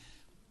can't see.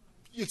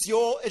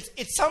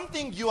 It's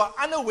something you are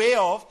unaware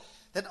of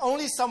that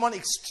only someone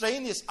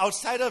extraneous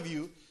outside of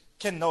you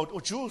can know. Oh,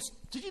 Jules,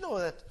 did you know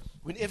that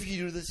whenever you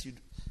do this,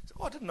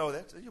 I didn't know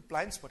that. Your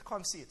blind spot,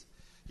 can't see it.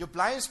 Your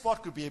blind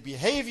spot could be a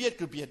behavior, it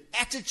could be an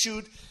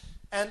attitude.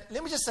 And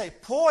let me just say,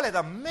 Paul had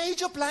a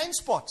major blind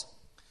spot,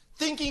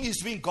 thinking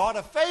he's doing God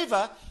a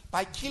favor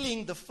by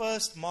killing the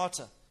first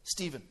martyr,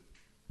 Stephen.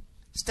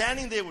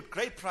 Standing there with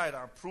great pride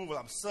and approval,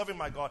 I'm serving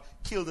my God,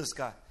 kill this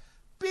guy.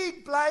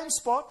 Big blind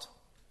spot.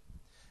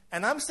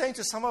 And I'm saying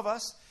to some of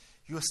us,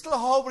 you're still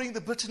harboring the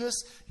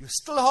bitterness, you're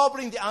still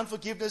harboring the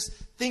unforgiveness,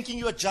 thinking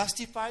you are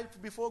justified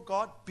before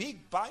God.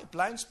 Big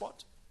blind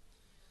spot.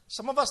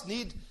 Some of us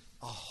need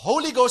a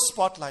Holy Ghost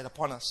spotlight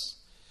upon us.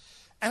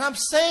 And I'm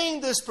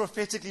saying this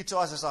prophetically to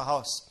us as a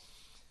house.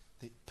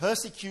 The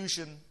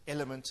persecution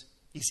element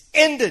is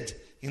ended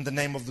in the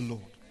name of the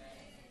Lord.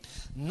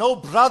 No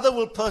brother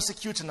will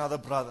persecute another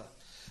brother.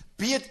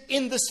 Be it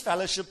in this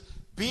fellowship,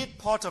 be it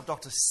part of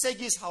Dr.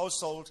 Segi's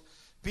household,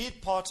 be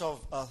it part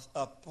of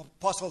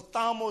Apostle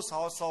Thamo's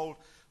household,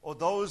 or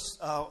those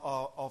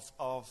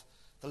of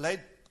the late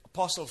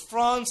Apostle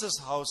Francis'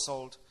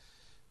 household,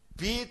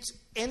 be it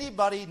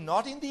anybody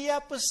not in the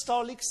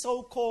apostolic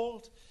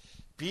so-called,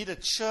 be it a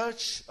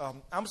church.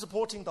 I'm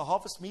supporting the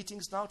harvest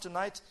meetings now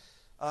tonight.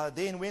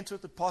 They in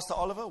Wentworth with Pastor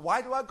Oliver.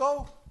 Why do I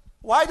go?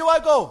 Why do I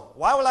go?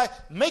 Why will I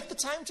make the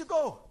time to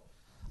go?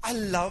 I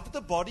love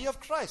the body of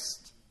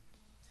Christ.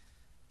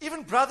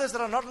 Even brothers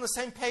that are not on the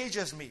same page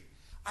as me,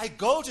 I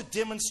go to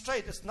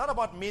demonstrate. It's not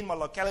about me and my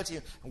locality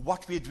and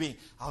what we're doing.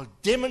 I'll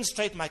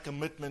demonstrate my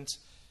commitment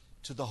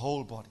to the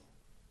whole body.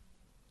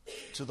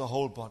 To the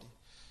whole body.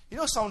 You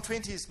know, Psalm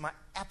 20 is my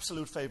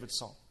absolute favorite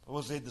psalm. It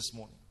was read this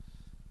morning.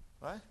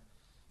 Right?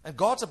 And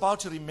God's about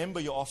to remember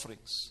your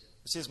offerings.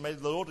 It says, may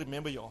the Lord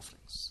remember your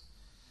offerings.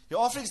 Your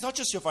offerings, not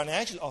just your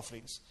financial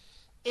offerings.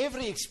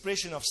 Every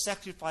expression of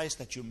sacrifice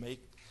that you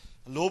make,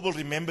 the Lord will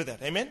remember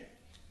that. Amen?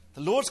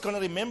 The Lord's going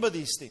to remember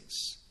these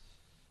things.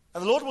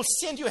 And the Lord will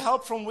send you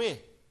help from where?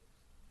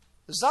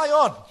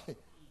 Zion.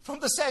 From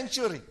the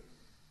sanctuary.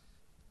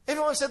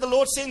 Everyone said the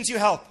Lord sends you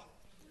help.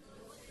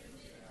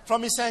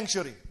 From His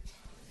sanctuary.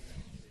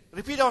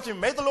 Repeat after me.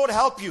 May the Lord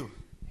help you.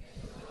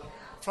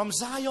 From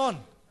Zion.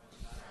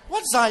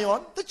 What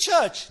Zion? The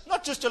church.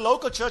 Not just your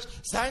local church.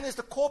 Zion is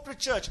the corporate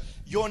church.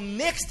 Your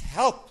next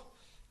help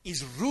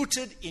is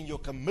rooted in your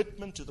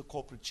commitment to the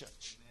corporate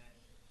church.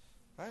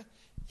 Right?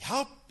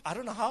 Help. I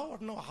don't know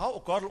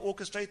how God will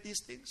orchestrate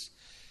these things.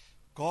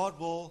 God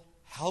will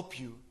help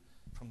you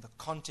from the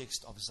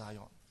context of Zion.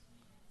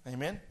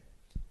 Amen?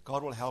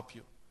 God will help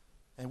you.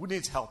 And who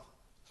needs help?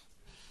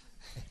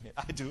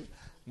 I do.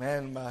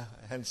 Man, my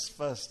hands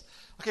first.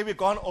 Okay, we've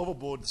gone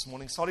overboard this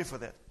morning. Sorry for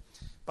that.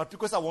 But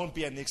because I won't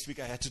be here next week,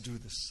 I had to do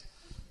this.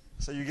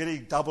 So you're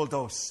getting double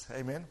dose.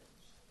 Amen?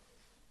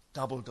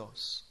 Double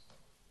dose.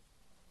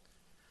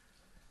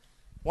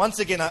 Once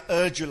again, I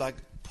urge you, like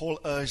Paul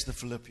urged the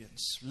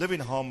Philippians, live in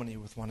harmony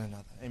with one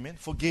another. Amen?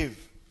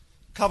 Forgive.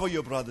 Cover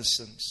your brother's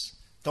sins.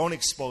 Don't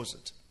expose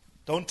it.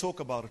 Don't talk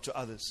about it to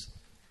others.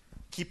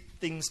 Keep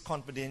things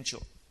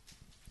confidential.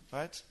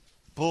 Right?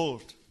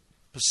 Build.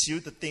 Pursue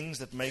the things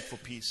that make for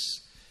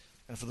peace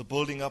and for the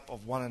building up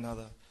of one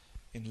another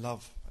in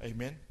love.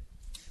 Amen.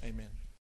 Amen.